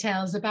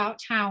details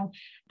about how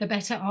the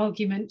better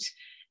argument,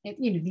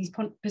 you know, these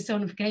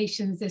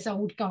personifications, this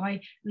old guy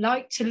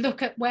liked to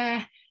look at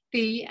where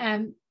the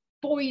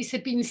boys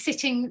had been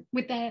sitting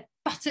with their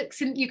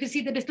buttocks, and you can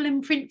see the little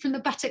imprint from the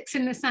buttocks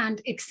in the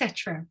sand,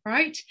 etc.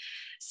 Right?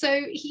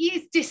 So he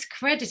is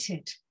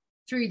discredited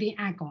through the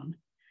agon.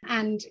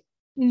 And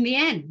in the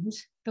end,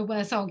 the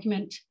worse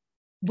argument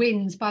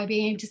wins by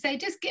being able to say,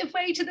 just give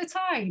way to the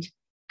tide.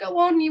 Go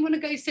on, you want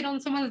to go sit on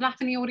someone's lap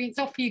in the audience,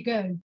 off you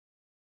go.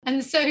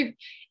 And so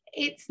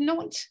it's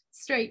not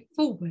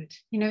straightforward.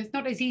 It's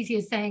not as easy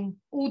as saying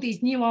all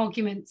these new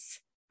arguments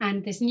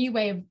and this new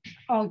way of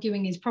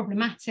arguing is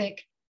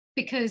problematic,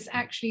 because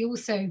actually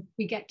also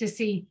we get to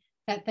see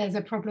that there's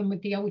a problem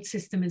with the old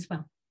system as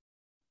well.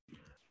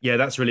 Yeah,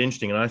 that's really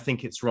interesting. And I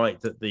think it's right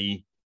that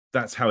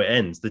that's how it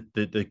ends.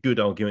 The good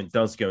argument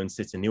does go and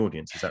sit in the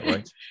audience. Is that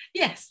right?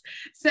 Yes.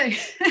 So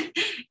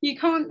you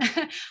can't,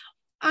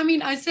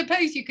 I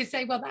suppose you could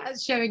say, well,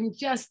 that's showing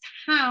just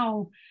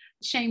how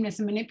shameless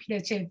and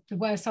manipulative the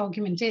worse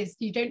argument is.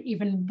 You don't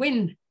even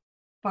win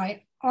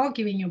by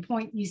arguing your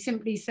point. You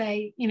simply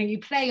say, you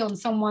play on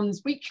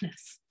someone's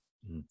weakness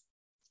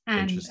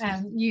and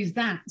use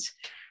that.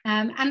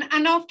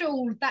 And after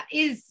all, that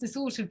is the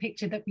sort of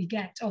picture that we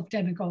get of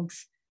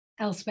demagogues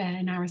elsewhere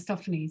in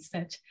Aristophanes,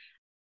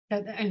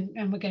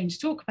 and we're going to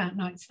talk about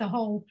knights. The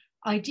whole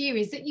idea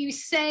is that you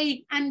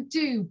say and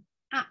do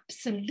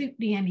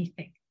absolutely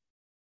anything,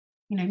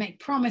 make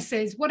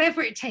promises,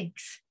 whatever it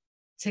takes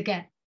to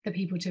get the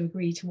people to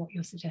agree to what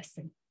you're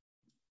suggesting.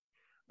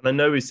 And I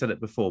know we've said it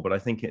before, but I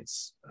think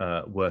it's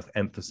worth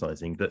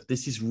emphasizing that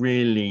this is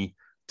really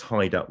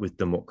tied up with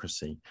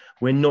democracy.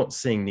 We're not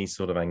seeing these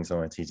sort of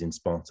anxieties in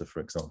Sparta, for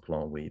example,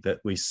 are we? That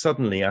we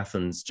suddenly,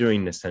 Athens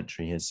during this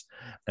century has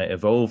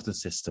evolved a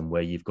system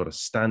where you've got to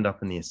stand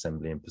up in the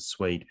assembly and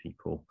persuade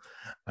people.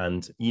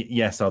 And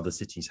yes, other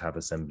cities have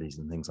assemblies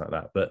and things like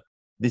that, but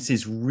this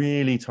is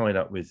really tied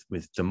up with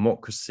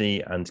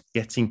democracy and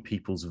getting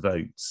people's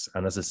votes.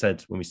 And as I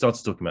said, when we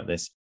started talking about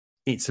this,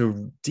 it's a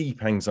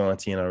deep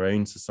anxiety in our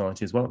own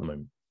society as well at the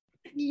moment.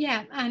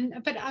 Yeah,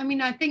 but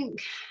I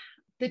think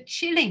the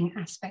chilling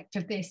aspect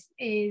of this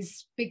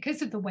is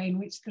because of the way in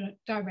which the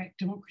direct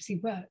democracy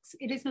works,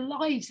 it is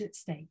lives at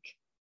stake.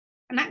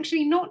 And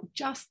actually not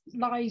just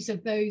lives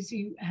of those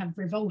who have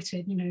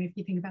revolted, if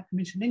you think about the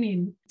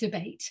Mytilenean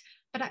debate,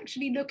 but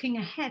actually looking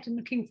ahead and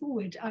looking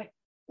forward. I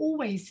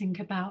always think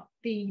about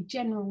the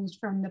generals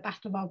from the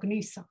Battle of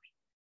Arginusae.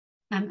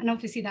 And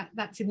obviously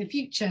that's in the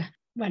future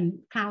when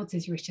Clouds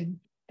is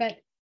written. But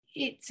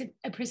it's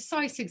a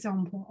precise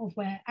example of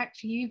where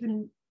actually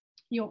even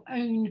your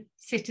own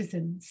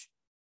citizens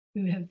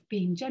who have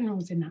been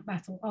generals in that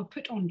battle are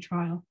put on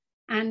trial,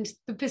 and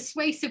the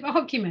persuasive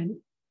argument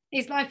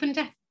is life and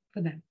death for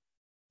them,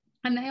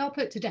 and they are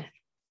put to death,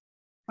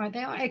 right?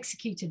 They are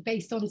executed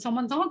based on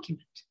someone's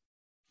argument.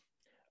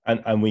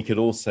 And we could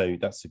also,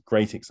 that's a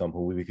great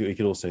example, we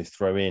could also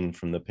throw in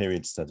from the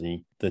period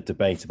study the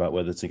debate about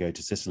whether to go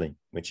to Sicily,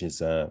 which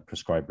is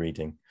prescribed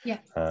reading. Yeah.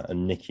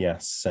 And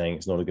Nicias saying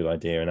it's not a good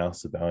idea, and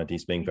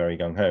Alcibiades being very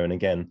gung-ho. And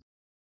again,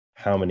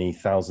 how many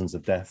thousands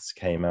of deaths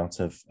came out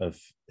of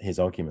his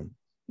argument?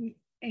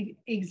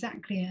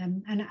 Exactly.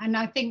 And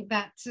I think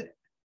that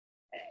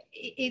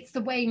it's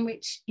the way in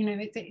which,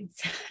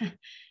 it's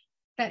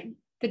that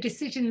the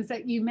decisions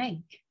that you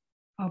make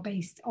are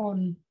based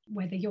on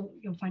whether you're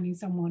finding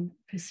someone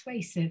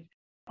persuasive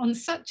on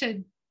such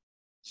a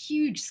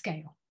huge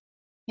scale.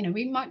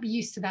 We might be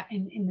used to that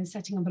in the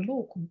setting of a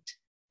law court,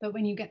 but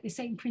when you get the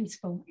same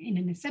principle in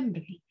an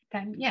assembly,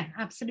 then yeah,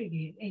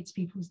 absolutely, it's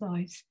people's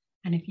lives.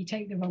 And if you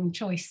take the wrong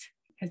choice,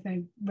 there's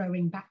no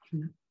rowing back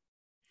from them.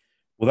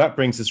 Well, that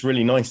brings us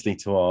really nicely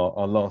to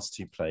our last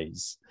two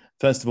plays.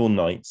 First of all,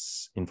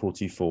 Knights in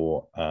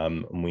 44,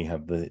 and we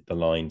have the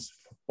lines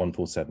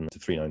 147 to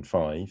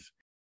 395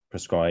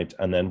 prescribed,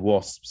 and then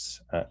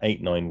Wasps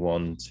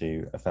 891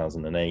 to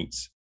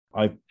 1008.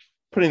 I'm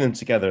putting them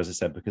together, as I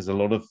said, because a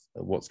lot of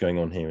what's going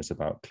on here is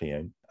about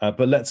Cleone.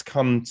 But let's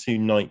come to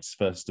Knights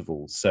first of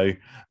all. So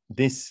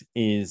this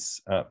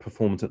is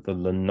performed at the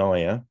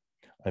Lanaya,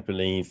 I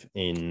believe,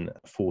 in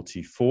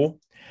 44.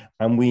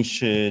 And we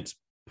should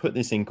put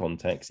this in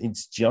context.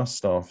 It's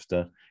just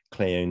after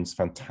Cleone's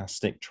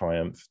fantastic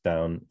triumph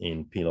down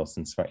in Pylos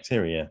and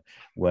Sphacteria,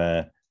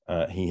 where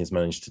he has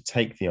managed to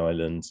take the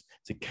island,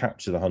 to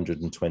capture the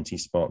 120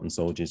 Spartan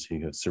soldiers who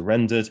have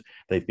surrendered.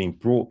 They've been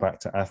brought back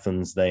to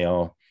Athens. They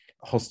are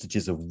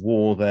hostages of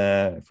war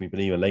there. If we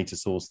believe a later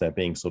source, they're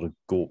being sort of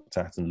gawped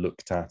at and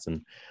looked at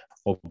and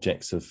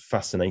objects of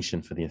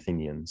fascination for the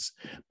Athenians.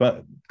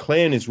 But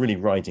Cleone is really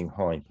riding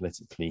high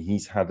politically.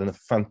 He's had a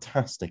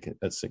fantastic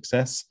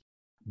success.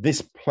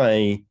 This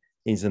play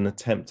is an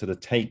attempt at a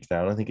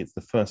takedown. I think it's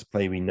the first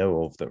play we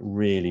know of that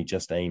really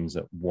just aims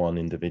at one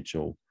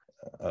individual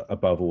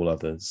above all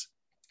others.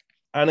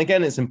 And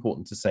again, it's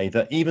important to say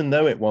that even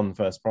though it won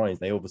first prize,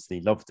 they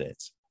obviously loved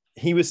it.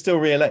 He was still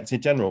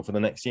re-elected general for the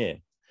next year.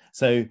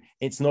 So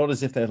it's not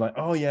as if they're like,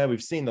 oh yeah,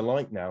 we've seen the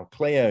light now.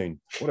 Cleone,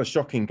 what a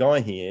shocking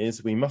guy he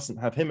is. We mustn't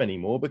have him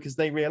anymore, because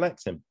they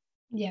re-elect him.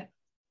 Yeah.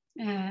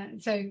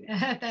 And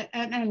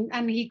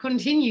he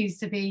continues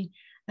to be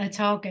a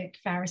target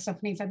for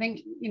Aristophanes. I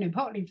think,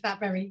 partly for that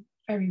very,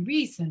 very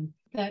reason,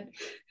 that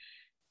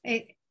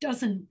it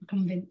doesn't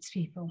convince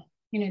people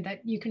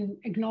that you can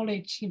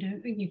acknowledge, you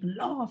can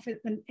laugh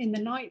in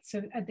the nights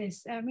of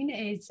this. I mean,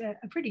 it is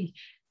a pretty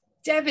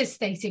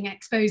devastating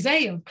expose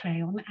of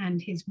Cleon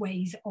and his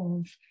ways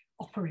of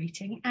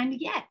operating. And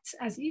yet,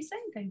 as you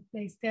say,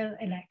 they still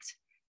elect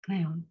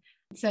Cleon.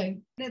 So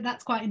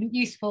that's quite a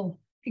useful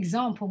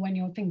example when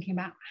you're thinking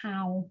about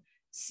how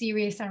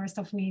serious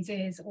Aristophanes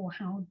is, or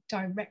how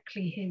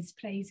directly his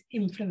plays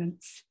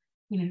influence,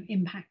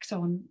 impact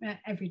on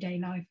everyday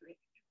life,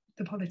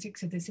 the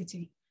politics of the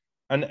city.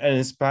 And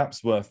it's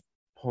perhaps worth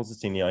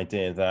positing the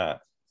idea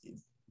that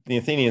the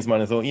Athenians might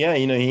have thought,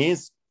 he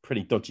is a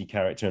pretty dodgy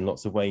character in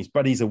lots of ways,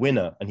 but he's a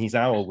winner and he's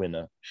our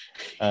winner.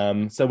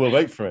 So we'll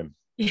vote for him.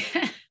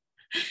 Yeah.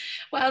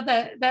 Well,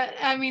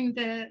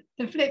 the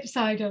flip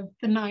side of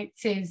the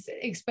Knights is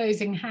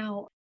exposing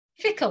how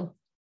fickle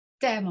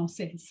Demos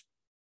is,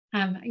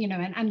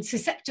 and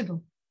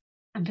susceptible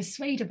and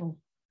persuadable.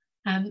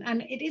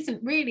 And it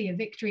isn't really a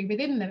victory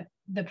within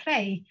the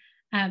play.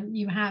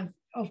 You have,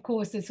 of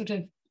course, the sort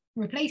of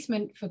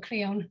replacement for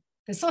Cleon,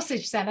 the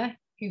sausage seller,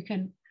 who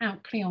can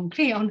out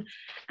Cleon.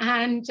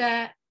 And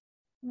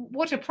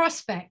what a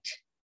prospect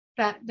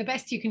that the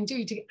best you can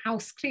do to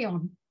oust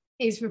Cleon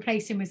is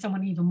replace him with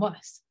someone even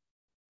worse.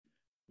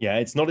 Yeah,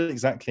 it's not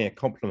exactly a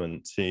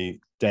compliment to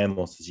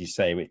Demos, as you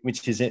say,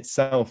 which is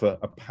itself a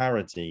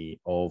parody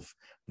of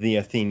the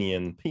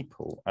Athenian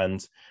people.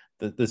 And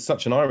there's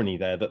such an irony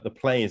there that the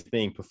play is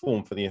being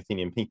performed for the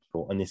Athenian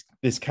people. And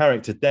this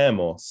character,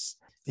 Demos,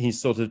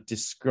 he's sort of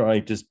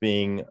described as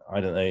being,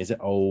 I don't know, is it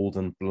old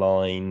and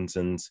blind,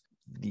 and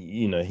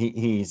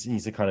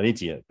he's a kind of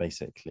idiot,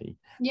 basically.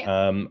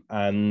 Yeah.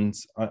 And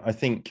I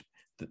think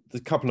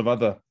the couple of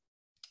other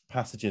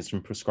passages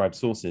from prescribed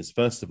sources.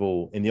 First of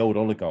all, in the Old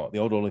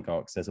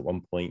Oligarch says at one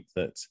point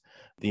that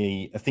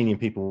the Athenian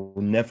people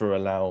will never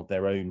allow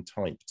their own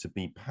type to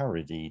be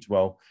parodied.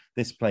 Well,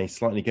 this play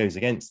slightly goes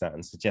against that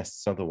and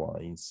suggests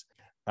otherwise.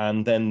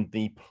 And then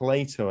the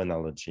Plato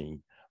analogy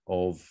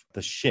of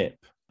the ship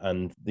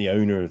and the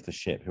owner of the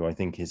ship, who I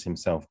think is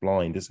himself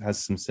blind,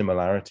 has some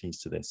similarities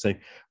to this. So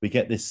we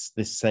get this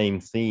same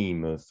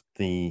theme of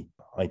the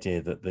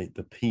idea that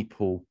the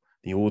people,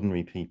 the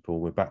ordinary people,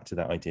 we're back to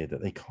that idea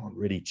that they can't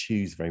really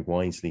choose very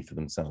wisely for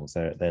themselves.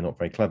 They're not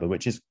very clever,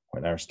 which is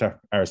quite an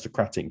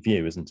aristocratic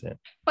view, isn't it?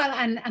 Well,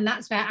 and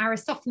that's where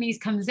Aristophanes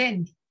comes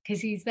in,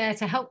 because he's there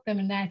to help them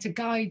and there to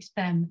guide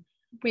them,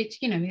 which,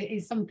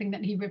 is something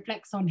that he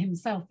reflects on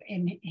himself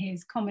in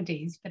his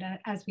comedies. But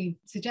as we've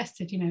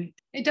suggested,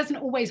 it doesn't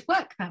always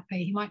work that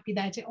way. He might be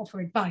there to offer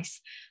advice,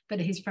 but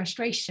his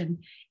frustration,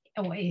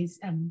 or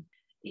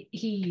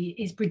he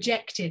is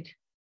projected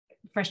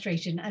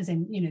frustration, as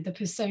in, the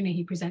persona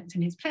he presents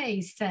in his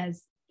plays,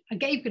 says, I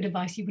gave good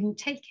advice, you wouldn't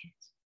take it.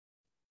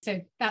 So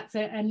that's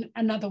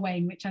another way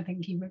in which I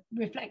think he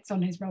reflects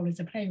on his role as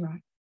a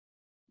playwright.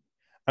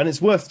 And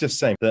it's worth just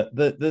saying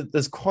that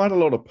there's quite a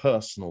lot of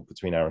personal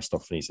between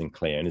Aristophanes and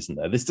Cleon, isn't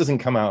there? This doesn't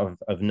come out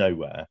of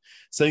nowhere.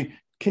 So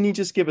can you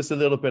just give us a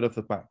little bit of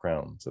the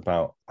background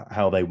about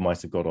how they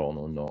might have got on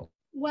or not?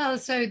 Well,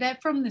 so they're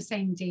from the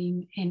same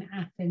deme in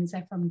Athens.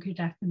 They're from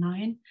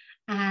Koudathanion,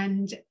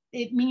 and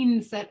it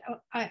means that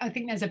I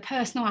think there's a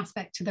personal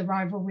aspect to the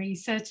rivalry,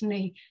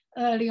 certainly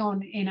early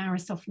on in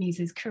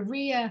Aristophanes'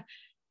 career.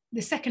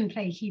 The second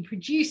play he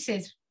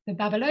produces, The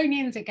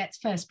Babylonians, it gets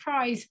first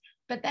prize,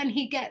 but then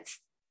he gets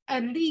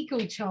a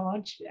legal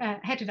charge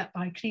headed up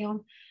by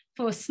Cleon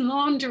for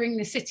slandering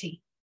the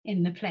city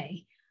in the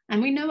play.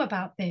 And we know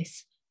about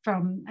this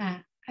from,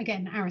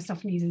 again,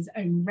 Aristophanes'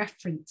 own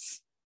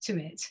reference to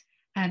it.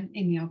 In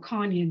the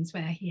Arcanians,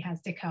 where he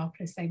has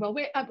Decapolis say, well,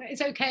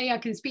 it's okay, I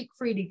can speak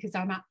freely because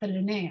I'm at the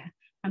Linnaea,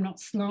 I'm not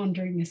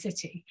slandering the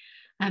city.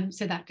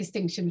 So that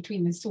distinction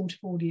between the sort of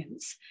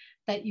audience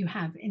that you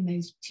have in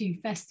those two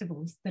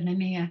festivals, the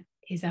Linnaea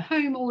is a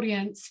home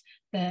audience,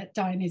 the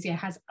Dionysia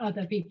has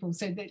other people,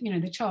 so that,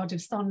 the charge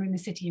of slandering the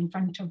city in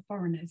front of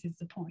foreigners is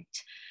the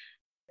point.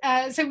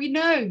 So we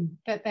know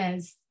that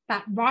there's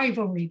that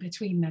rivalry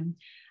between them,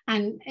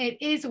 and it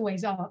is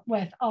always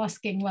worth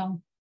asking,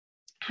 well,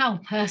 how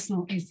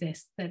personal is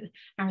this, that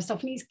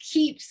Aristophanes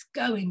keeps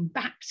going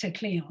back to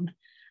Cleon,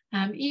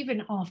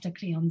 even after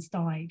Cleon's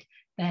died?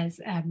 There's,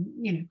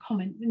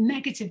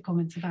 negative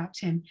comments about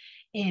him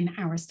in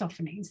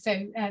Aristophanes.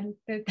 So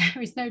there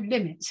is no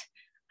limit,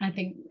 I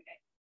think,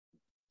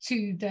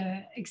 to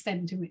the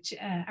extent in which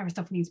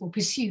Aristophanes will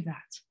pursue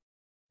that.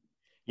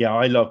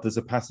 Yeah, there's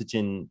a passage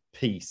in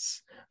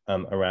Peace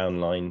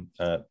around line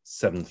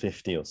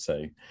 750 or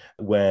so,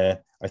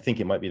 where I think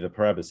it might be the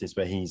Parabasis,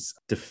 where he's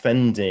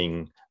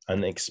defending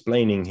and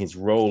explaining his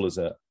role as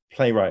a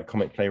playwright,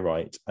 comic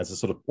playwright, as a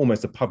sort of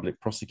almost a public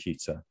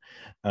prosecutor.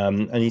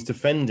 And he's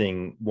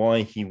defending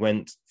why he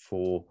went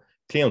for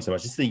Cleon so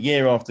much. It's the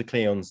year after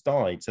Cleon's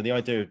died. So the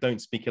idea of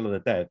don't speak ill of the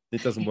dead,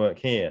 it doesn't work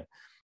here.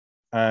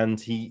 And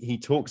he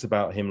talks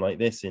about him like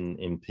this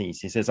in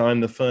Peace. He says, I'm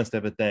the first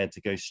ever dared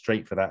to go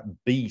straight for that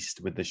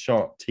beast with the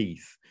sharp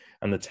teeth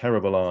and the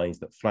terrible eyes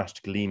that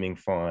flashed gleaming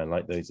fire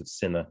like those of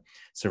Cinna,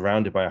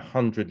 surrounded by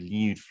 100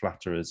 lewd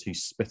flatterers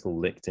whose spittle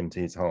licked him to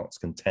his heart's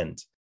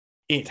content.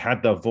 It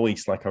had the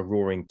voice like a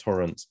roaring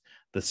torrent,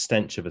 the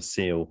stench of a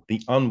seal,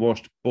 the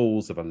unwashed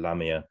balls of a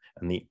lamia,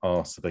 and the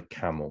arse of a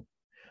camel.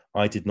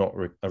 I did not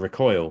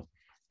recoil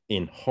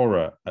in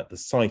horror at the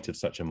sight of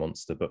such a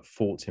monster, but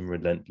fought him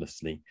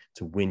relentlessly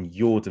to win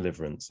your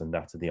deliverance and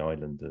that of the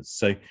islanders.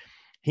 So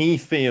he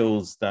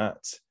feels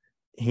that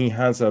he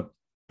has a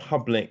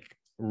public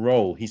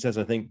role. He says,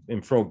 I think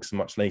in Frogs,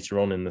 much later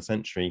on in the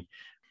century,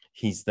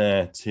 he's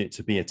there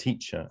to be a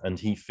teacher, and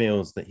he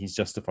feels that he's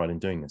justified in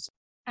doing this.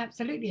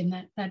 Absolutely, and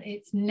that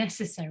it's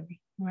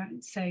necessary,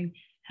 right? So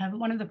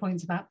one of the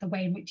points about the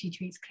way in which he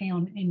treats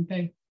Cleon in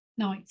both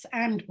Knights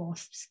and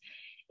Wasps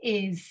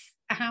is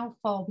how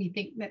far we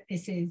think that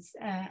this is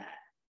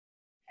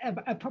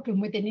a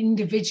problem with an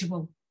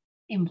individual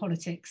in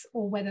politics,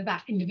 or whether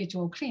that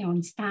individual,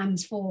 Cleon,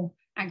 stands for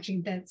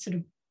actually the sort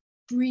of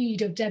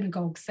breed of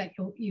demagogues that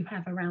you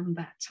have around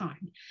that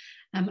time.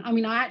 I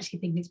mean, I actually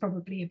think it's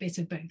probably a bit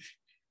of both,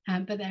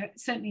 but there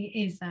certainly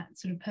is that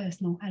sort of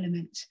personal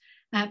element.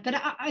 But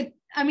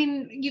I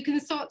mean, you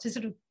can start to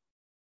sort of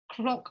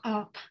clock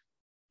up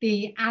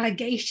the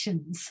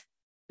allegations,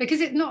 because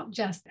it's not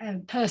just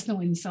personal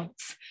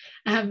insults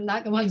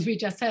like the ones we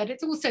just heard.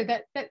 It's also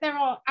that there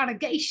are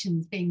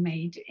allegations being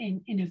made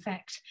in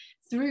effect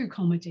through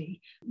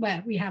comedy,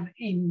 where we have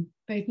in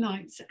both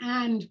Knights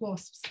and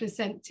Wasps the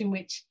sense in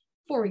which,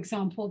 for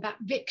example, that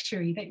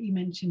victory that you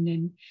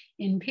mentioned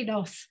in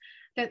Pylos,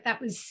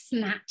 that was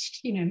snatched,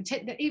 you know,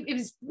 it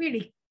was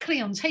really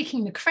Cleon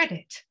taking the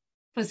credit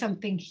for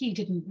something he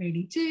didn't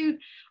really do.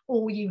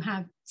 Or you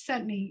have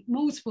certainly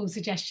multiple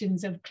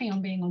suggestions of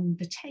Cleon being on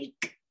the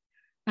take,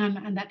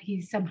 and that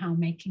he's somehow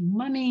making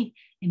money,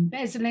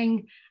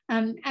 embezzling.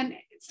 And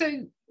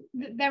so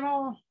there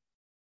are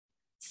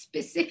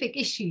specific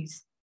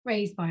issues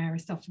raised by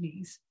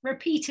Aristophanes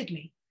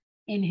repeatedly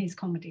in his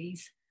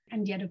comedies.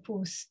 And yet, of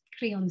course,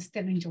 Cleon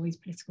still enjoys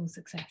political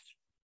success.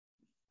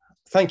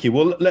 Thank you.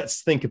 Well,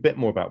 let's think a bit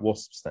more about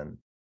Wasps then.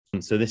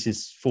 So this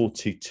is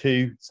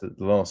 422, so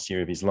the last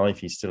year of his life.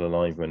 He's still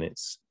alive when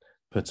it's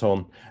put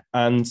on.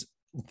 And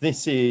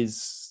this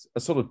is a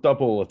sort of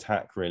double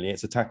attack, really.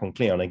 It's attack on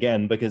Cleon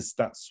again, because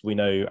we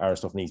know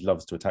Aristophanes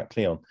loves to attack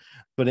Cleon,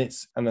 but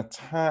it's an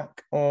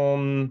attack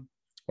on,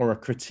 or a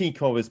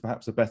critique of is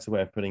perhaps a better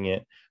way of putting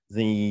it,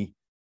 the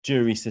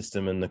jury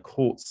system and the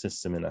court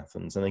system in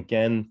Athens. And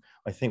again,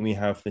 I think we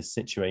have this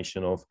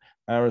situation of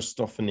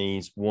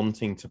Aristophanes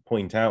wanting to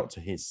point out to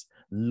his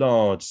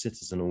large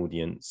citizen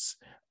audience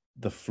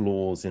the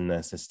flaws in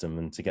their system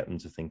and to get them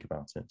to think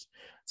about it.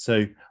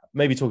 So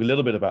maybe talk a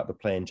little bit about the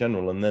play in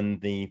general, and then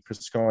the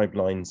prescribed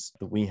lines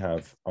that we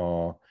have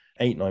are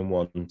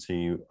 891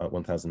 to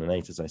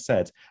 1008, as I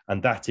said,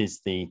 and that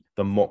is the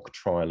mock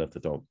trial of the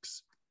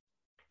dogs.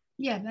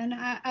 Yeah, and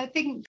I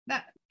think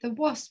that the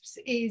Wasps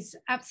is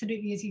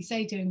absolutely, as you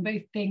say, doing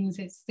both things.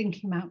 It's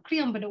thinking about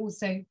Cleon, but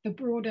also the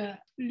broader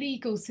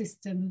legal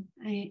system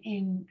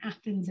in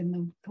Athens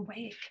and the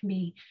way it can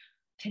be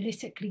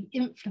politically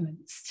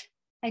influenced.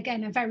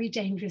 Again, a very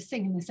dangerous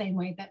thing, in the same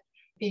way that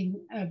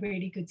being a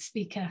really good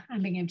speaker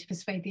and being able to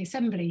persuade the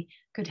assembly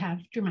could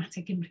have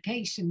dramatic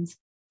implications.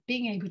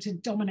 Being able to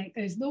dominate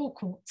those law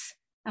courts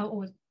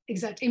or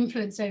exert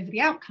influence over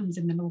the outcomes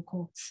in the law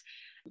courts,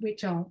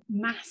 which are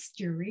mass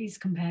juries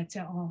compared to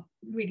our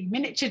really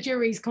miniature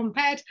juries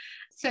compared.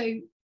 So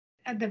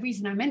the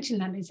reason I mention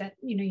that is that,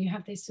 you know, you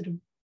have this sort of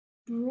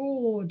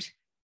broad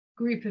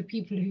group of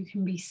people who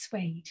can be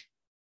swayed.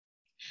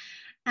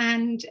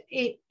 And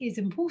it is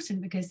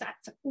important because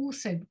that's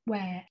also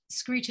where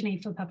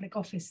scrutiny for public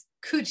office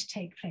could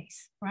take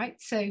place, right?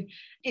 So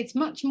it's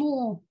much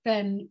more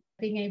than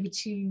being able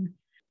to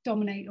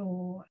dominate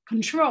or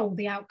control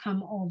the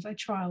outcome of a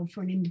trial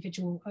for an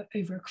individual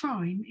over a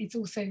crime. It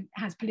also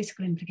has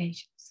political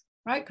implications,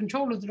 right?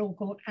 Control of the law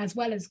court as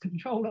well as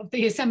control of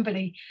the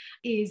assembly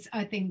is,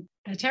 I think,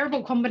 a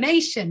terrible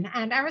combination.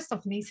 And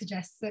Aristophanes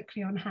suggests that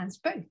Cleon has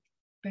both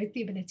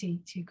the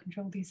ability to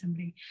control the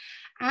assembly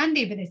and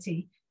the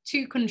ability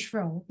to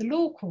control the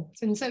law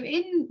courts. And so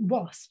in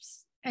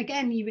Wasps,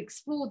 again, you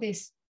explore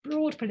this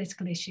broad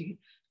political issue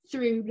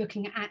through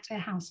looking at a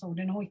household,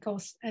 an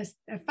oikos, as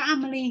a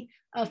family,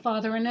 a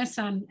father and a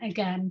son.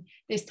 Again,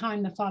 this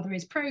time the father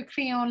is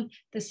pro-Cleon,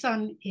 the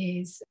son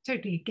is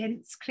totally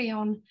against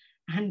Cleon,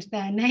 and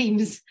their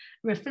names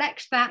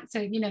reflect that. So,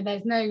 you know,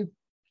 there's no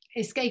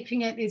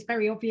escaping it. It's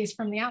very obvious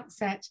from the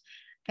outset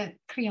that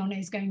Cleon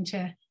is going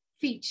to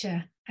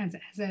feature as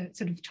a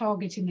sort of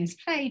target in this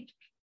play.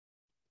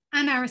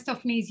 And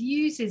Aristophanes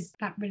uses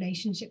that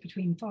relationship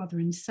between father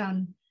and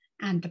son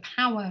and the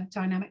power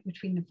dynamic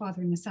between the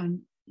father and the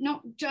son,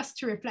 not just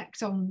to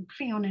reflect on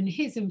Cleon and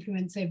his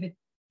influence over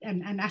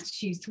and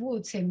attitudes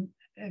towards him,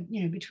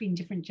 you know, between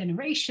different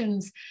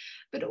generations,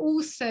 but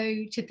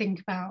also to think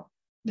about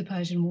the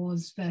Persian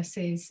Wars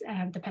versus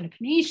the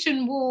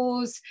Peloponnesian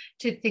Wars,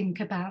 to think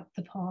about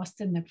the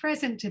past and the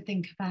present, to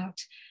think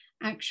about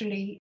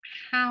actually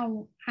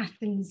how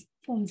Athens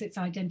forms its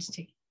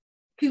identity.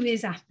 Who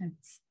is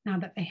Athens now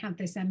that they have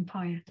this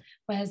empire?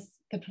 Where's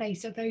the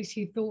place of those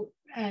who thought,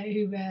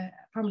 who were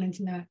prominent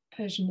in the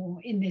Persian War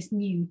in this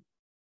new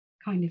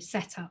kind of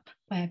setup,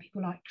 where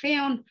people like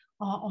Cleon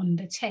are on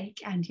the take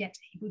and yet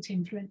able to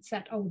influence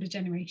that older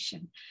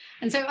generation.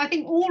 And so I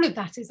think all of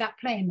that is at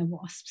play in the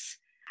WASPs.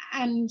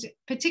 And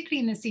particularly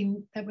in the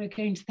scene that we're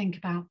going to think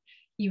about,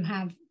 you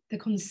have the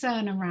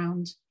concern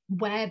around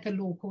where the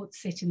law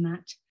courts sit in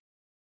that.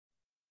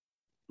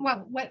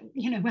 Well,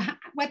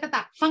 whether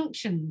that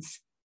functions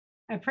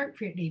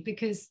appropriately,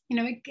 because,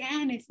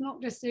 again, it's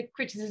not just a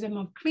criticism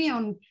of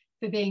Cleon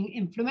for being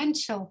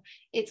influential,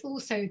 it's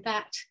also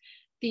that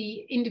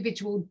the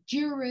individual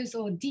jurors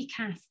or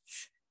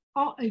dicasts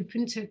are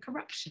open to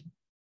corruption.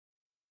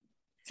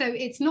 So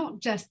it's not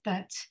just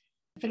that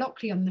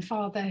Philocleon, the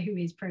father who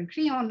is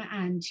pro-Cleon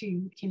and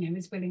who,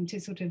 is willing to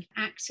sort of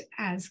act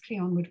as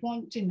Cleon would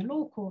want in the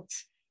law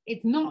courts.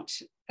 It's not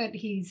that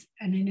he's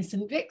an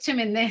innocent victim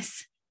in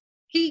this.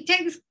 He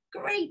takes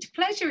great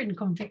pleasure in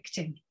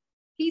convicting.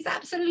 He's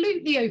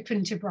absolutely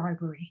open to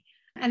bribery.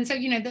 And so,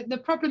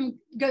 the problem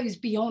goes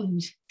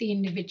beyond the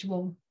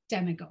individual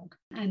demagogue.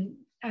 And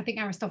I think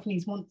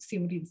Aristophanes wants the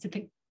audience to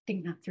think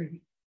that through.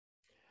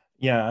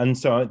 Yeah, and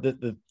so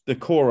the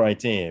core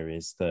idea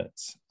is that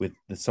with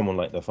someone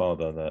like the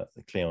father, the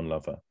Cleon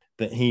lover,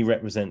 that he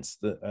represents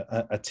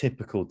a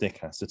typical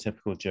dicast, a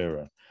typical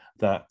juror,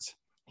 that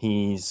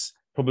he's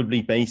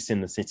probably based in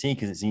the city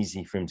because it's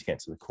easy for him to get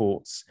to the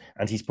courts,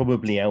 and he's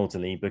probably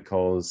elderly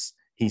because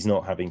he's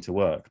not having to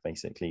work,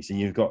 basically. So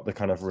you've got the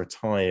kind of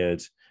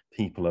retired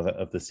people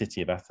of the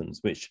city of Athens,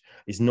 which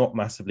is not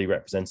massively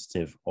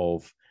representative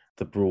of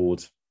the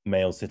broad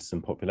male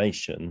citizen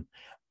population,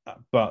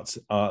 but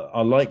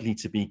are likely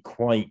to be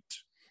quite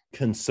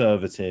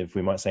conservative,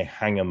 we might say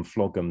hang 'em,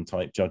 flog 'em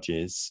type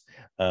judges,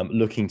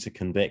 looking to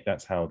convict.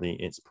 That's how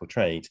it's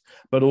portrayed.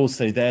 But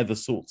also they're the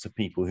sorts of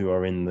people who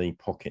are in the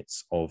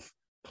pockets of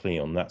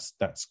Cleon.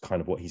 That's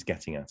kind of what he's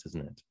getting at,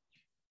 isn't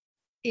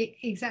it?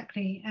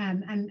 Exactly.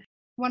 And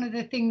one of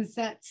the things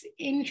that's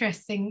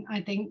interesting,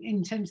 I think,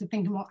 in terms of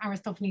thinking what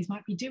Aristophanes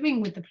might be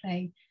doing with the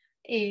play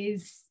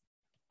is,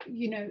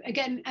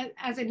 again,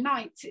 as in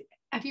Night,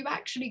 have you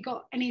actually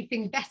got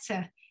anything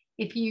better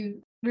if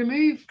you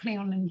remove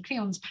Cleon and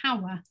Cleon's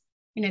power?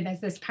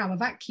 There's this power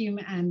vacuum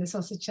and the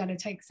sausage seller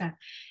takes that.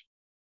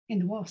 In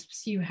the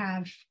WASPs, you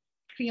have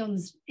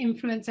Cleon's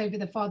influence over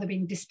the father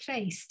being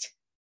displaced,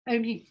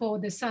 only for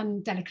the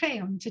son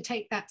Delacleon to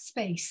take that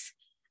space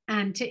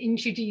and to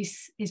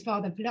introduce his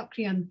father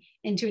Philocleon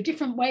into a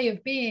different way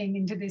of being,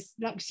 into this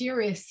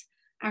luxurious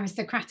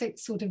aristocratic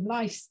sort of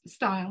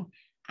lifestyle.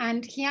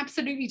 And he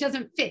absolutely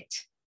doesn't fit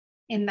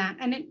in that.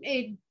 And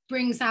it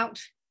brings out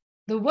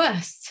the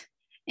worst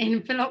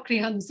in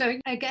Philocleon. So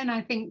again,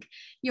 I think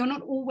you're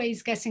not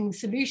always getting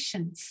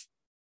solutions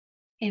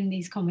in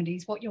these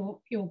comedies. What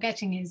you're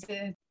getting is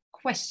a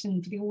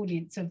question for the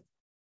audience of,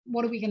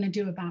 what are we going to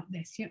do about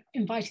this? You're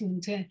inviting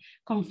them to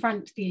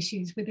confront the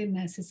issues within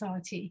their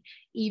society,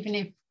 even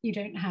if you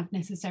don't have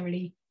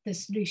necessarily the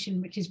solution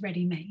which is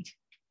ready-made.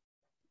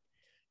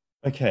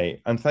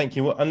 Okay, and thank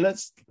you. And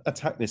let's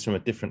attack this from a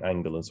different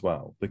angle as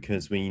well,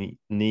 because we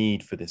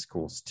need for this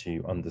course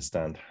to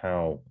understand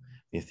how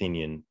the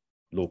Athenian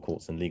law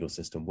courts and legal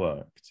system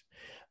worked.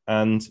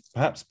 And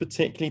perhaps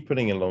particularly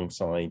putting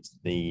alongside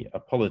the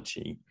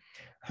apology,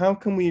 how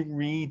can we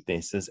read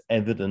this as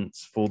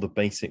evidence for the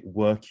basic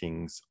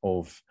workings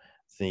of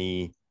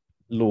the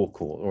law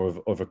court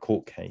or of a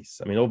court case?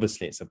 I mean,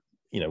 obviously it's a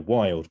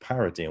wild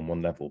parody on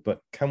one level,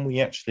 but can we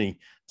actually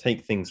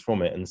take things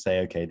from it and say,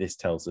 okay, this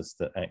tells us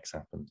that X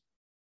happened?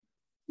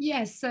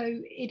 Yes,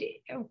 so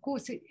of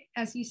course,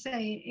 as you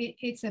say,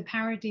 it's a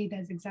parody.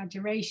 There's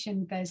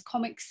exaggeration, there's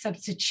comic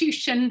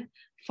substitution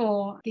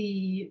for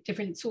the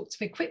different sorts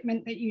of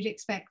equipment that you'd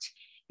expect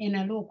in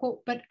a law court.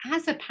 But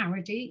as a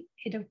parody,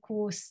 it of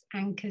course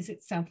anchors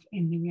itself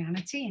in the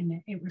reality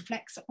and it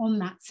reflects on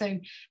that. So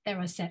there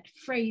are set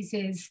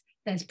phrases,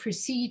 there's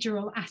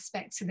procedural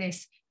aspects to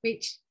this,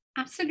 which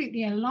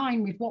absolutely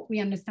align with what we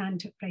understand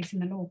took place in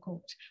the law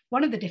court.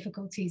 One of the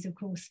difficulties, of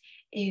course,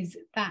 is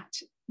that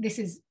this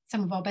is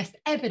some of our best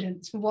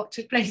evidence for what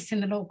took place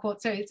in the law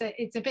court. So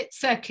it's a bit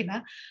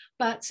circular,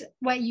 but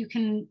where you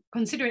can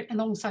consider it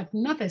alongside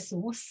another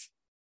source,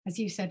 as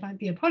you said, like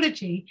the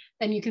apology,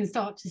 then you can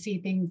start to see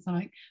things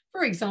like,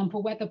 for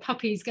example, where the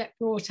puppies get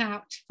brought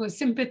out for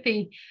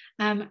sympathy.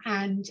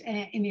 And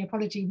in the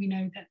apology, we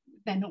know that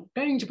they're not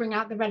going to bring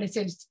out the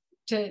relatives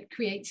to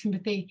create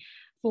sympathy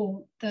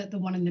for the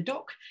one in the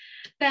dock.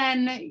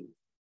 Then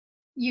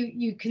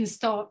you can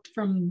start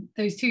from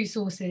those two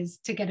sources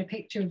to get a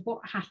picture of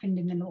what happened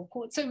in the law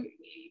court. So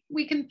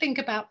we can think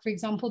about, for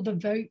example, the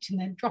vote and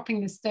then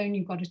dropping the stone.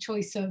 You've got a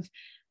choice of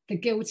the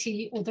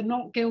guilty or the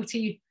not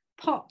guilty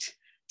pot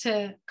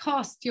to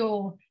cast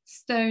your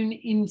stone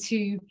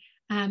into.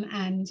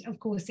 And of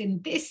course,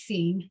 in this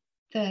scene,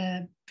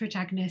 the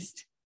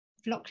protagonist,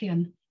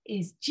 Philocleon,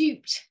 is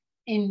duped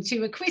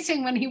into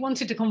acquitting when he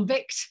wanted to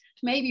convict,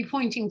 maybe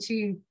pointing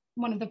to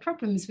one of the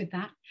problems with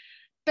that.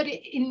 But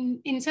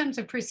in terms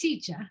of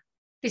procedure,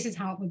 this is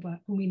how it would work.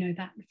 And we know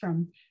that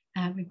from,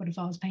 we've got a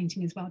vase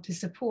painting as well to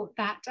support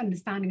that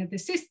understanding of the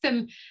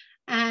system.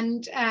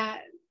 And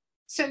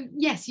so,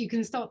 yes, you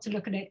can start to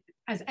look at it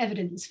as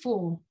evidence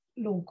for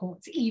law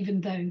courts,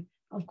 even though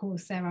of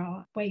course, there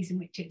are ways in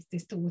which it's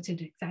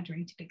distorted,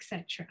 exaggerated,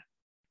 etc.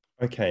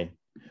 Okay.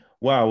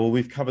 Wow. Well,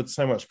 we've covered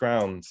so much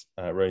ground,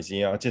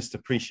 Rosie. I just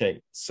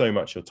appreciate so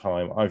much your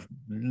time. I've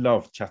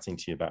loved chatting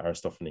to you about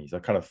Aristophanes. I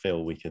kind of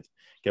feel we could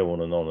go on,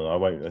 and I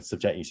won't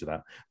subject you to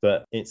that.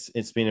 But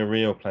it's been a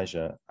real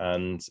pleasure.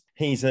 And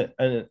he's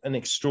an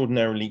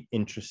extraordinarily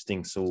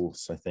interesting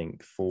source, I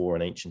think, for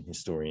an ancient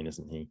historian,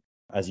 isn't he?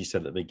 As you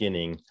said at the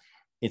beginning,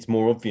 it's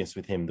more obvious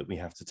with him that we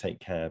have to take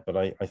care. But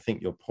I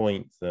think your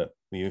point that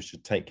we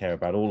should take care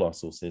about all our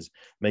sources,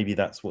 maybe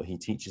that's what he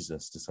teaches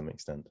us to some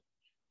extent.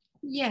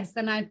 Yes,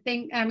 and I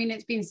think, I mean,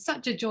 it's been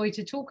such a joy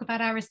to talk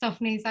about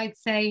Aristophanes. I'd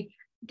say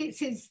this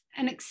is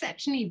an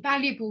exceptionally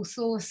valuable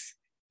source.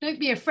 Don't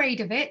be afraid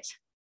of it.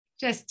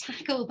 Just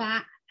tackle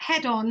that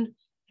head on,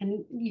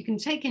 and you can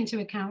take into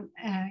account,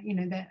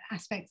 the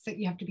aspects that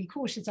you have to be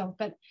cautious of,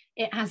 but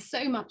it has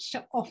so much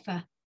to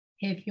offer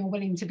if you're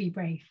willing to be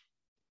brave.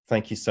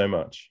 Thank you so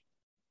much.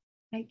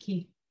 Thank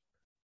you.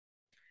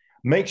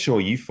 Make sure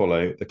you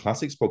follow the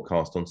Classics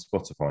podcast on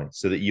Spotify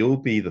so that you'll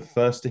be the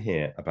first to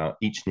hear about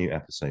each new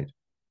episode.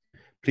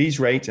 Please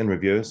rate and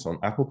review us on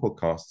Apple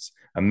Podcasts,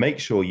 and make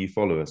sure you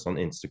follow us on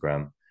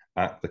Instagram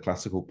at The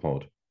Classical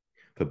Pod.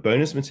 For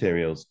bonus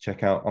materials,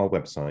 check out our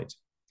website,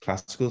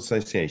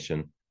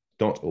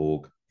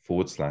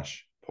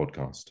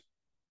 classicalassociation.org/podcast.